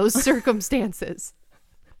in those circumstances.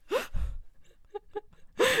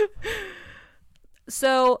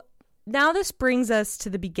 So now this brings us to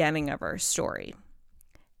the beginning of our story.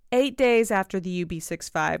 8 days after the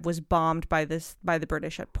UB-65 was bombed by the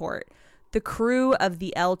British at port, the crew of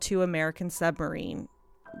the L2 American submarine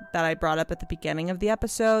that I brought up at the beginning of the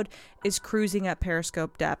episode is cruising at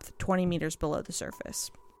periscope depth 20 meters below the surface.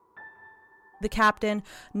 The captain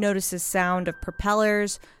notices sound of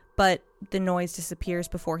propellers, but the noise disappears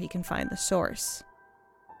before he can find the source.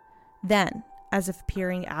 Then, as if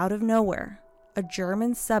appearing out of nowhere, a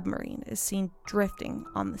German submarine is seen drifting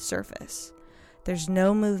on the surface. There's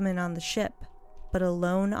no movement on the ship, but a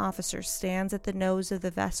lone officer stands at the nose of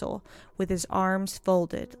the vessel with his arms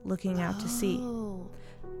folded, looking out to sea.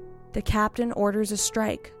 The captain orders a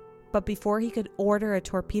strike, but before he could order a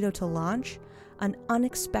torpedo to launch, an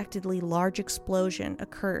unexpectedly large explosion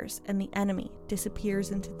occurs and the enemy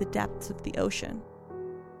disappears into the depths of the ocean.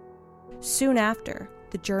 Soon after,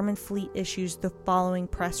 the German fleet issues the following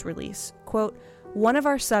press release, quote, "One of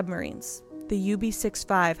our submarines, the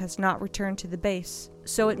UB-65, has not returned to the base,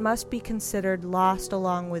 so it must be considered lost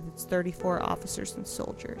along with its 34 officers and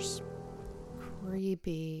soldiers."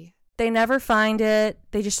 Creepy. They never find it.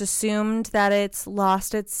 They just assumed that it's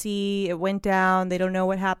lost at sea. It went down. They don't know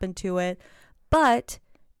what happened to it. But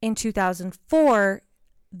in 2004,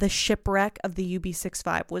 the shipwreck of the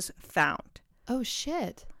UB-65 was found. Oh,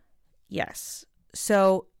 shit. Yes.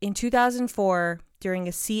 So in 2004, during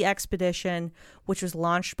a sea expedition, which was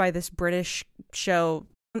launched by this British show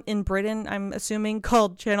in Britain, I'm assuming,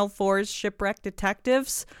 called Channel 4's Shipwreck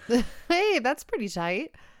Detectives. Hey, that's pretty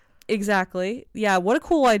tight. Exactly. Yeah, what a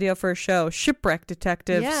cool idea for a show. Shipwreck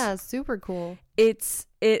Detectives. Yeah, super cool. It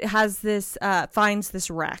has this, finds this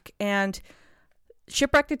wreck. And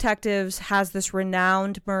Shipwreck Detectives has this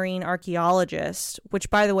renowned marine archaeologist, which,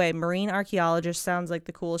 by the way, marine archaeologist sounds like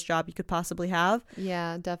the coolest job you could possibly have.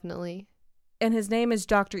 Yeah, definitely. And his name is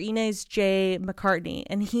Dr. Inez J. McCartney,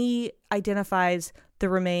 and he identifies the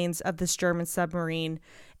remains of this German submarine.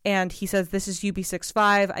 And he says, this is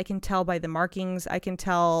UB-65. I can tell by the markings. I can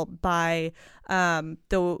tell by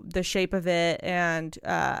the shape of it and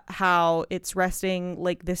how it's resting.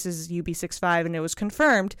 Like, this is UB-65, and it was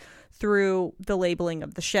confirmed through the labeling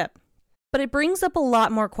of the ship. But it brings up a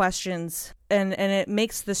lot more questions, and it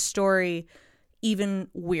makes the story even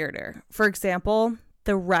weirder. For example,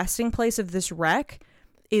 the resting place of this wreck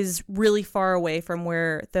is really far away from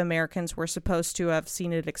where the Americans were supposed to have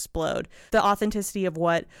seen it explode. The authenticity of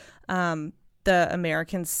what the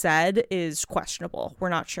Americans said is questionable. We're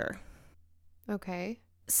not sure. Okay.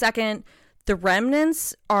 Second, the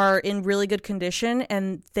remnants are in really good condition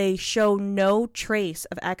and they show no trace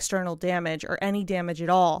of external damage or any damage at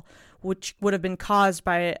all, which would have been caused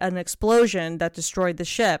by an explosion that destroyed the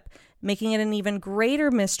ship, making it an even greater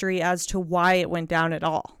mystery as to why it went down at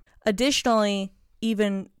all. Additionally,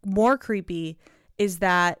 even more creepy is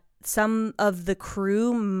that some of the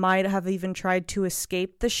crew might have even tried to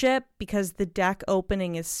escape the ship because the deck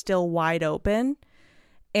opening is still wide open.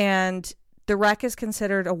 And the wreck is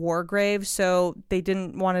considered a war grave, so they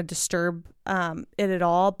didn't want to disturb it at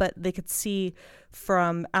all. But they could see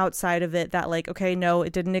from outside of it that, like, okay, no,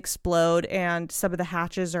 it didn't explode and some of the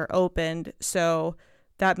hatches are opened. So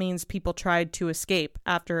that means people tried to escape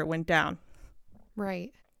after it went down.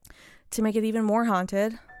 Right. To make it even more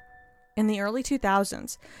haunted, In the early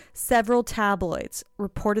 2000s, several tabloids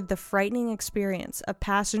reported the frightening experience of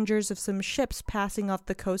passengers of some ships passing off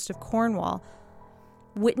the coast of Cornwall.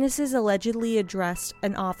 Witnesses allegedly addressed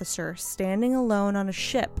an officer standing alone on a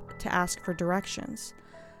ship to ask for directions.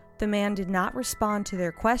 The man did not respond to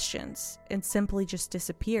their questions and simply just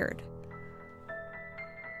disappeared.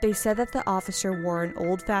 They said that the officer wore an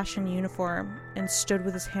old-fashioned uniform and stood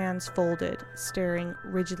with his hands folded, staring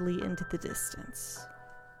rigidly into the distance.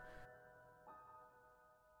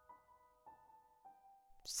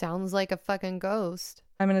 Sounds like a fucking ghost.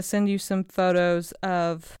 I'm going to send you some photos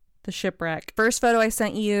of the shipwreck. First photo I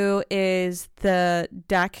sent you is the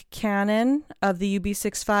deck cannon of the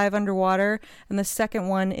UB-65 underwater, and the second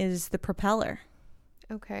one is the propeller.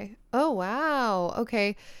 Okay. Oh, wow.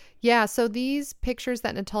 Okay. Yeah, so these pictures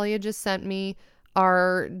that Natalia just sent me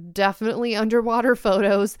are definitely underwater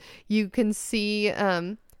photos. You can see,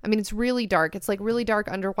 it's really dark. It's like really dark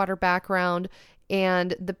underwater background,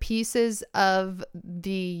 and the pieces of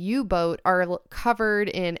the U-boat are covered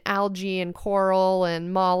in algae and coral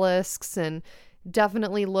and mollusks, and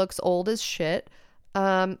definitely looks old as shit.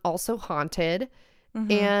 Also haunted.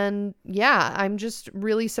 Mm-hmm. And yeah, I'm just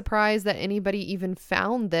really surprised that anybody even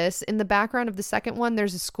found this. In the background of the second one,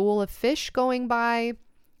 there's a school of fish going by.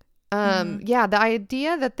 Yeah, the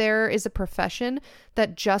idea that there is a profession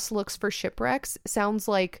that just looks for shipwrecks sounds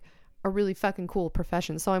like a really fucking cool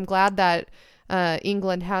profession. So I'm glad that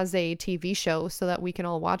England has a TV show so that we can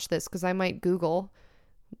all watch this, because I might Google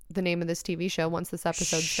the name of this TV show once this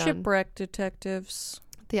episode's done. Shipwreck Detectives.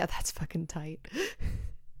 Yeah, that's fucking tight.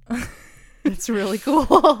 It's really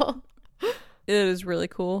cool. It is really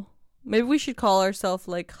cool. Maybe we should call ourselves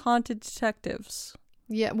like Haunted Detectives.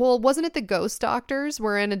 Yeah, well, wasn't it the Ghost Doctors?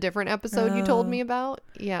 We're in a different episode you told me about.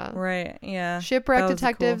 Yeah. Right, yeah. Shipwreck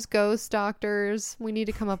Detectives, cool. Ghost Doctors. We need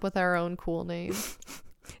to come up with our own cool name.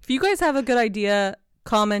 If you guys have a good idea,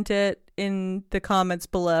 comment it in the comments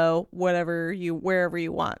below, wherever you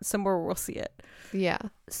want, somewhere we'll see it. Yeah.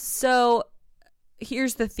 So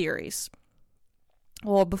here's the theories.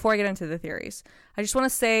 Well, before I get into the theories, I just want to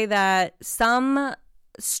say that some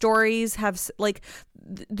stories have, like,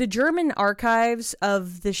 the German archives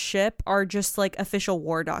of the ship are just like official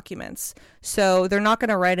war documents. So they're not going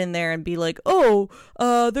to write in there and be like,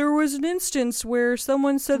 there was an instance where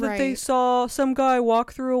someone said that they saw some guy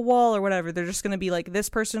walk through a wall or whatever. They're just going to be like, this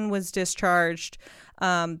person was discharged.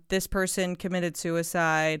 This person committed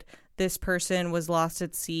suicide. This person was lost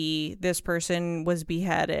at sea. This person was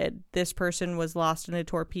beheaded. This person was lost in a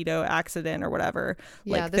torpedo accident or whatever.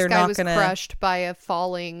 Yeah, like, this guy was crushed by a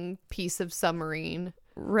falling piece of submarine.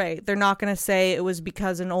 Right. They're not going to say it was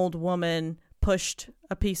because an old woman pushed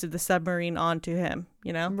a piece of the submarine onto him,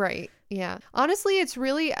 you know? Right. Yeah. Honestly, it's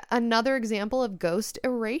really another example of ghost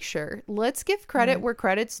erasure. Let's give credit where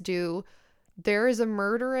credit's due. There is a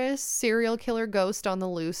murderous serial killer ghost on the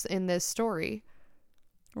loose in this story.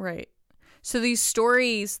 Right. So these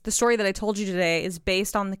stories, the story that I told you today is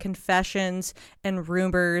based on the confessions and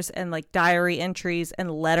rumors and like diary entries and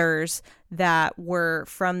letters that were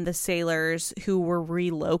from the sailors who were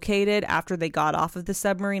relocated after they got off of the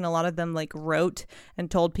submarine. A lot of them like wrote and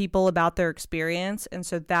told people about their experience. And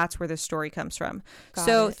so that's where the story comes from.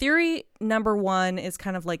 Theory number one is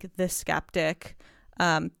kind of like the skeptic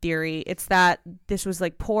theory. It's that this was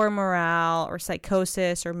like poor morale or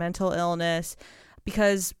psychosis or mental illness,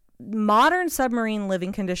 because modern submarine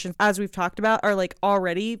living conditions, as we've talked about, are like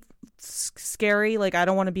already scary. Like, I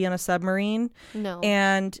don't want to be on a submarine. No.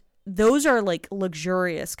 And those are like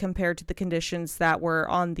luxurious compared to the conditions that were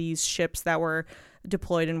on these ships that were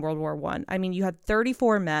deployed in World War I. I mean, you had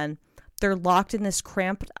 34 men. They're locked in this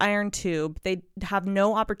cramped iron tube. They have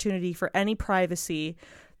no opportunity for any privacy.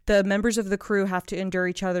 The members of the crew have to endure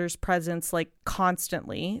each other's presence like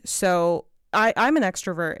constantly. So I'm an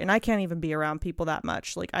extrovert and I can't even be around people that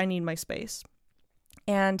much. Like, I need my space.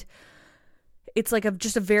 And it's like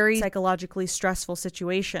just a very psychologically stressful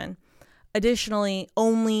situation. Additionally,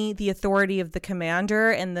 only the authority of the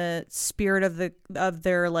commander and the spirit of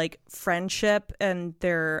their like friendship and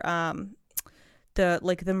their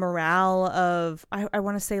the morale of, I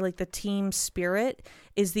want to say like the team spirit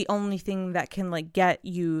is the only thing that can like get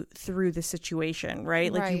you through the situation,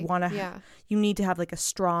 right? Like, you want to, you need to have like a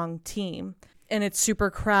strong team. And it's super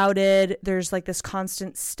crowded. There's like this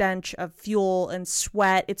constant stench of fuel and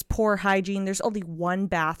sweat. It's poor hygiene. There's only one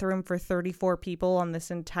bathroom for 34 people on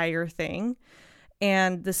this entire thing.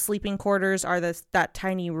 And the sleeping quarters are that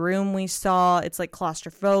tiny room we saw. It's like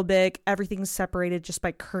claustrophobic. Everything's separated just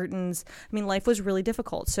by curtains. I mean, life was really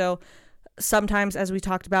difficult. So sometimes, as we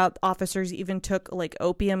talked about, officers even took like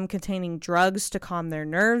opium containing drugs to calm their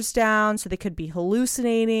nerves down so they could be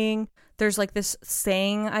hallucinating. there's like this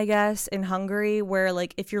saying, I guess, in Hungary where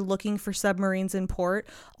like if you're looking for submarines in port,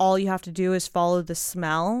 all you have to do is follow the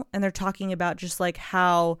smell. And they're talking about just like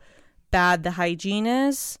how bad the hygiene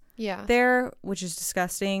is there, which is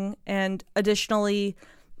disgusting. And additionally,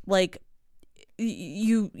 like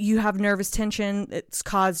you have nervous tension. It's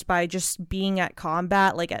caused by just being at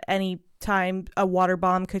combat. Like at any time a water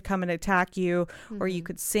bomb could come and attack you, or you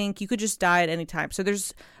could sink. You could just die at any time. So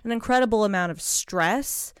there's an incredible amount of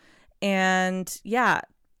stress. And yeah,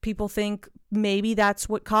 people think maybe that's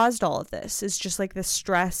what caused all of this, is just like the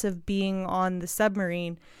stress of being on the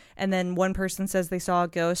submarine. And then one person says they saw a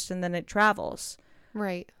ghost and then it travels.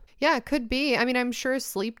 Right. Yeah, it could be. I mean, I'm sure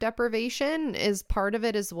sleep deprivation is part of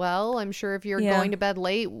it as well. I'm sure if you're going to bed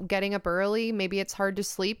late, getting up early, maybe it's hard to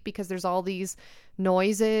sleep because there's all these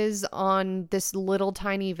noises on this little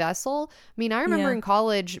tiny vessel. I mean, I remember in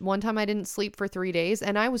college, one time I didn't sleep for 3 days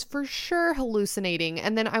and I was for sure hallucinating.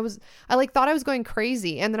 And then I like thought I was going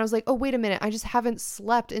crazy. And then I was like, oh, wait a minute. I just haven't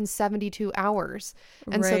slept in 72 hours.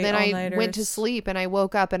 And so then I went to sleep and I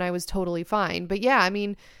woke up and I was totally fine. But yeah, I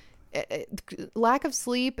mean, lack of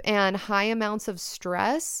sleep and high amounts of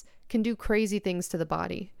stress can do crazy things to the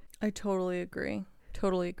body. I totally agree.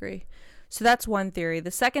 So that's one theory.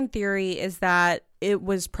 The second theory is that it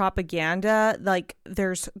was propaganda. Like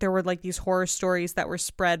there were like these horror stories that were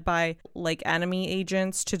spread by like enemy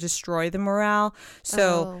agents to destroy the morale.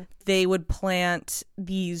 So they would plant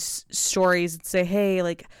these stories and say, hey,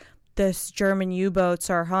 like this German U-boats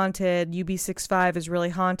are haunted. UB-65 is really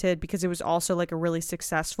haunted, because it was also like a really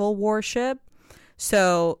successful warship.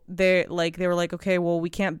 So they were like, okay, well, we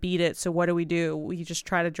can't beat it. So what do? We just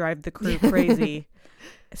try to drive the crew crazy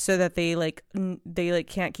so that they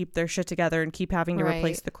can't keep their shit together and keep having to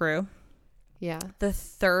replace the crew. Yeah. The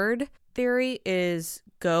third theory is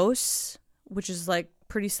ghosts, which is like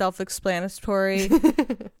pretty self-explanatory.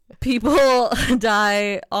 People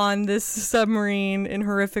die on this submarine in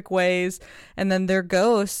horrific ways, and then their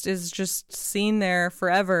ghost is just seen there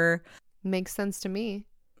forever. Makes sense to me.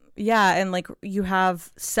 Yeah, and like you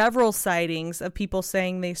have several sightings of people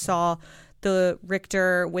saying they saw the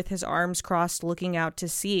Richter with his arms crossed looking out to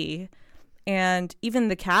sea. And even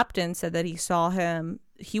the captain said that he saw him.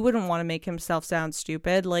 He wouldn't want to make himself sound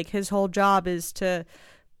stupid. Like his whole job is to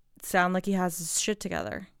sound like he has his shit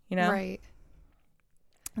together, you know? Right.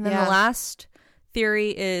 And then the last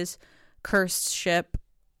theory is cursed ship.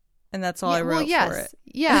 And that's all I wrote for it.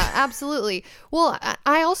 Yeah, absolutely. Well,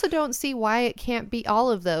 I also don't see why it can't be all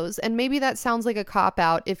of those. And maybe that sounds like a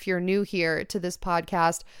cop-out if you're new here to this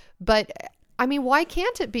podcast. But, I mean, why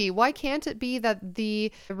can't it be? Why can't it be that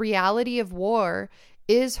the reality of war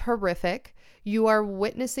is horrific? You are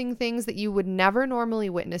witnessing things that you would never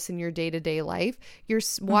normally witness in your day-to-day life. You're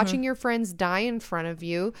watching your friends die in front of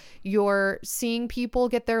you. You're seeing people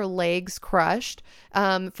get their legs crushed.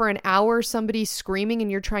 For an hour, somebody's screaming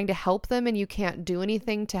and you're trying to help them and you can't do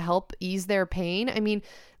anything to help ease their pain. I mean,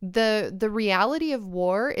 the reality of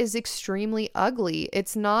war is extremely ugly.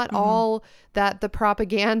 It's not all that the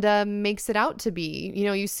propaganda makes it out to be. You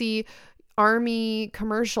know, you see army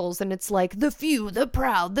commercials and it's like the few, the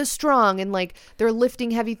proud, the strong, and like they're lifting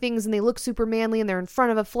heavy things and they look super manly and they're in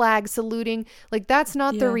front of a flag saluting. Like that's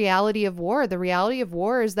not the reality of war. The reality of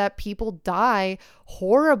war is that people die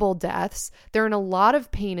horrible deaths. They're in a lot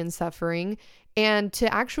of pain and suffering. And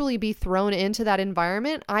to actually be thrown into that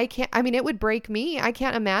environment, it would break me. I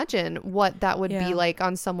can't imagine what that would be like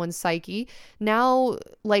on someone's psyche. Now,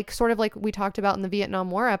 like sort of like we talked about in the Vietnam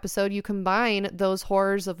War episode, you combine those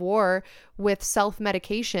horrors of war with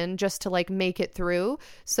self-medication just to like make it through.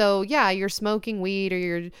 So yeah, you're smoking weed or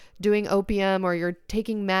you're doing opium or you're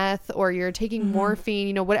taking meth or you're taking morphine,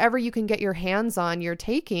 you know, whatever you can get your hands on, you're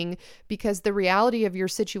taking, because the reality of your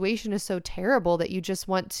situation is so terrible that you just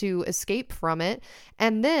want to escape from it.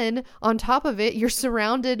 And then on top of it, you're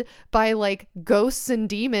surrounded by like ghosts and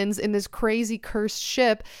demons in this crazy cursed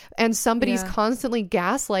ship, and somebody's constantly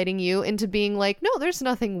gaslighting you into being like, no, there's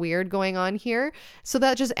nothing weird going on here. So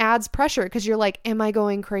that just adds pressure, because you're like, am I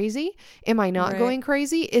going crazy? Am I not going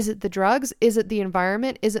crazy? Is it the drugs? Is it the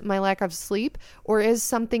environment? Is it my lack of sleep? Or is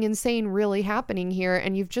something insane really happening here?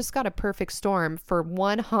 And you've just got a perfect storm for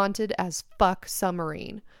one haunted as fuck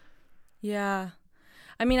submarine. Yeah.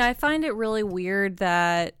 I mean, I find it really weird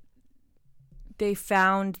that they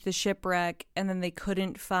found the shipwreck and then they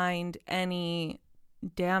couldn't find any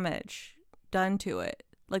damage done to it.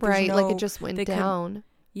 Like, like it just went down.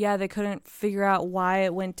 Yeah, they couldn't figure out why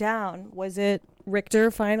it went down. Was it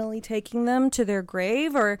Richter finally taking them to their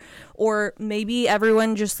grave, or maybe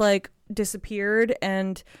everyone just like disappeared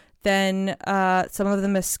and Then some of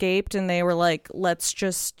them escaped, and they were like, let's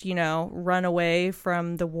just, run away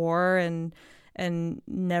from the war and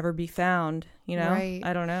never be found, Right.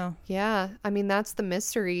 I don't know. Yeah. I mean, that's the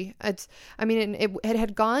mystery. It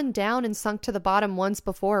had gone down and sunk to the bottom once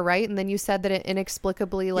before, right? And then you said that it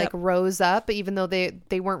inexplicably rose up, even though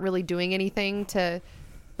they weren't really doing anything to,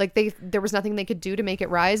 like, there was nothing they could do to make it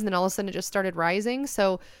rise. And then all of a sudden it just started rising.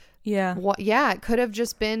 So yeah, it could have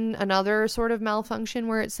just been another sort of malfunction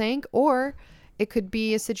where it sank, or it could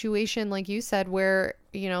be a situation like you said where,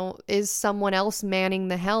 is someone else manning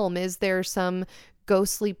the helm? Is there some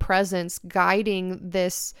ghostly presence guiding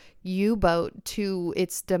this U-boat to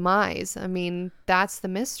its demise? I mean, that's the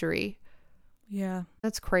mystery. Yeah.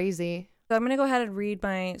 That's crazy. So I'm going to go ahead and read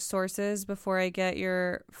my sources before I get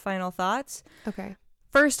your final thoughts. Okay.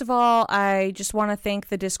 First of all, I just want to thank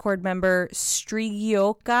the Discord member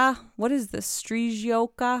Strigioka. What is this?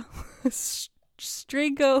 Strigioka?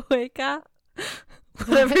 Strigoeka?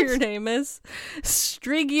 Whatever your name is.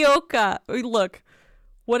 Strigioka. Look.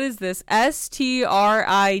 What is this?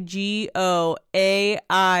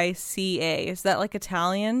 Strigoaica. Is that like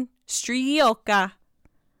Italian? Strigioka.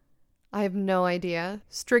 I have no idea.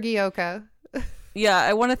 Strigioka. Yeah,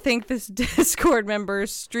 I want to thank this Discord member,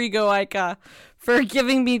 Strigoaica, for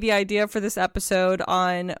giving me the idea for this episode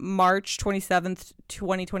on March 27th,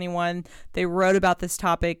 2021. They wrote about this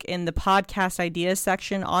topic in the podcast ideas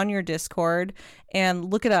section on your Discord.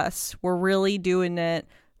 And look at us. We're really doing it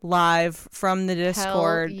live from the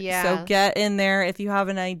Discord. Hell yeah. So get in there if you have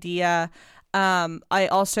an idea. I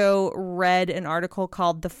also read an article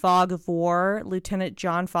called The Fog of War, Lieutenant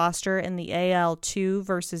John Foster and the AL-2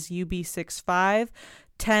 versus UB-65,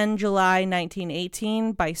 10 July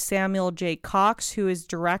 1918 by Samuel J. Cox, who is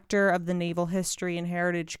director of the Naval History and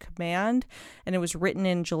Heritage Command, and it was written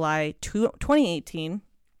in July 2018.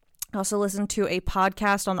 I also listened to a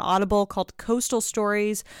podcast on Audible called Coastal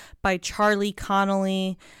Stories by Charlie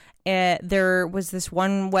Connolly. There was this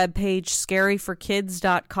one webpage,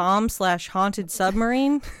 scaryforkids.com/haunted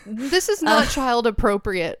submarine. This is not child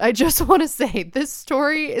appropriate. I just want to say this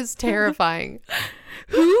story is terrifying.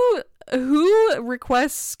 Who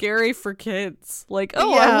requests scary for kids? Like,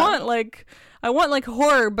 oh, yeah. I want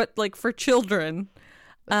horror, but like for children.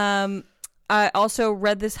 I also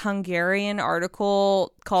read this Hungarian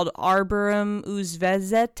article called Arborum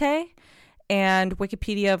Uzvezete, and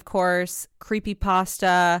Wikipedia, of course,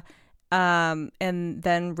 creepypasta, and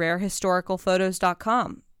then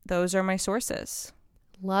rarehistoricalphotos.com. Those are my sources.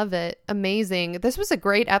 Love it. Amazing. This was a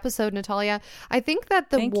great episode, Natalia. I think that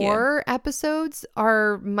the war episodes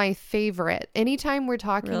are my favorite. Anytime we're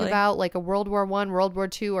talking about like a World War I, World War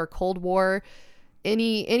II, or Cold War,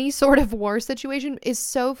 any sort of war situation is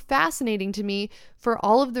so fascinating to me for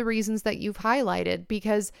all of the reasons that you've highlighted,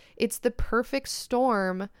 because it's the perfect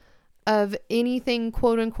storm of anything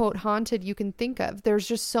quote unquote haunted you can think of. There's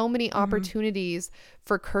just so many opportunities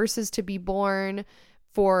for curses to be born,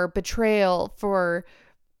 for betrayal, for,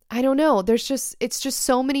 I don't know, it's just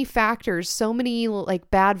so many factors, so many like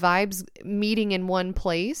bad vibes meeting in one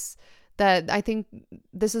place, that I think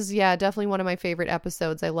this is definitely one of my favorite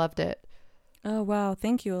episodes. I loved it. Oh wow,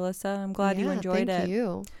 thank you, Alyssa. I'm glad you enjoyed it. Thank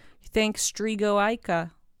you. Thanks, Strigoaica.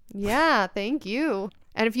 Yeah, thank you.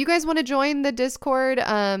 And if you guys want to join the Discord,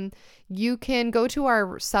 you can go to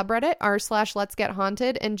our subreddit, r/Let's Get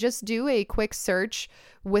Haunted, and just do a quick search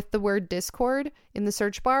with the word Discord in the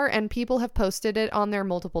search bar, and people have posted it on there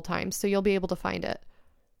multiple times, so you'll be able to find it.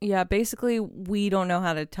 Yeah, basically, we don't know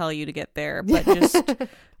how to tell you to get there, but just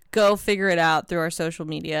go figure it out through our social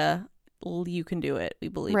media. You can do it. We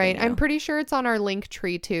believe in you. I'm pretty sure it's on our link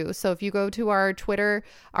tree too. So if you go to our Twitter,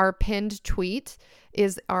 our pinned tweet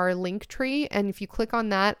is our link tree, and if you click on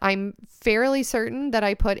that, I'm fairly certain that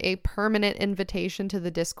I put a permanent invitation to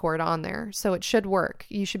the Discord on there, so it should work.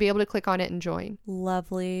 You should be able to click on it and join.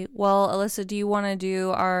 Lovely. Well, Alyssa, do you want to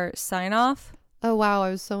do our sign off? Oh wow,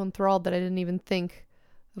 I was so enthralled that I didn't even think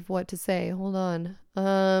of what to say. Hold on.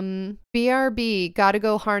 BRB, gotta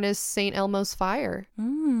go harness St. Elmo's fire.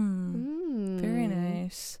 Very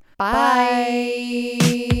nice. Bye.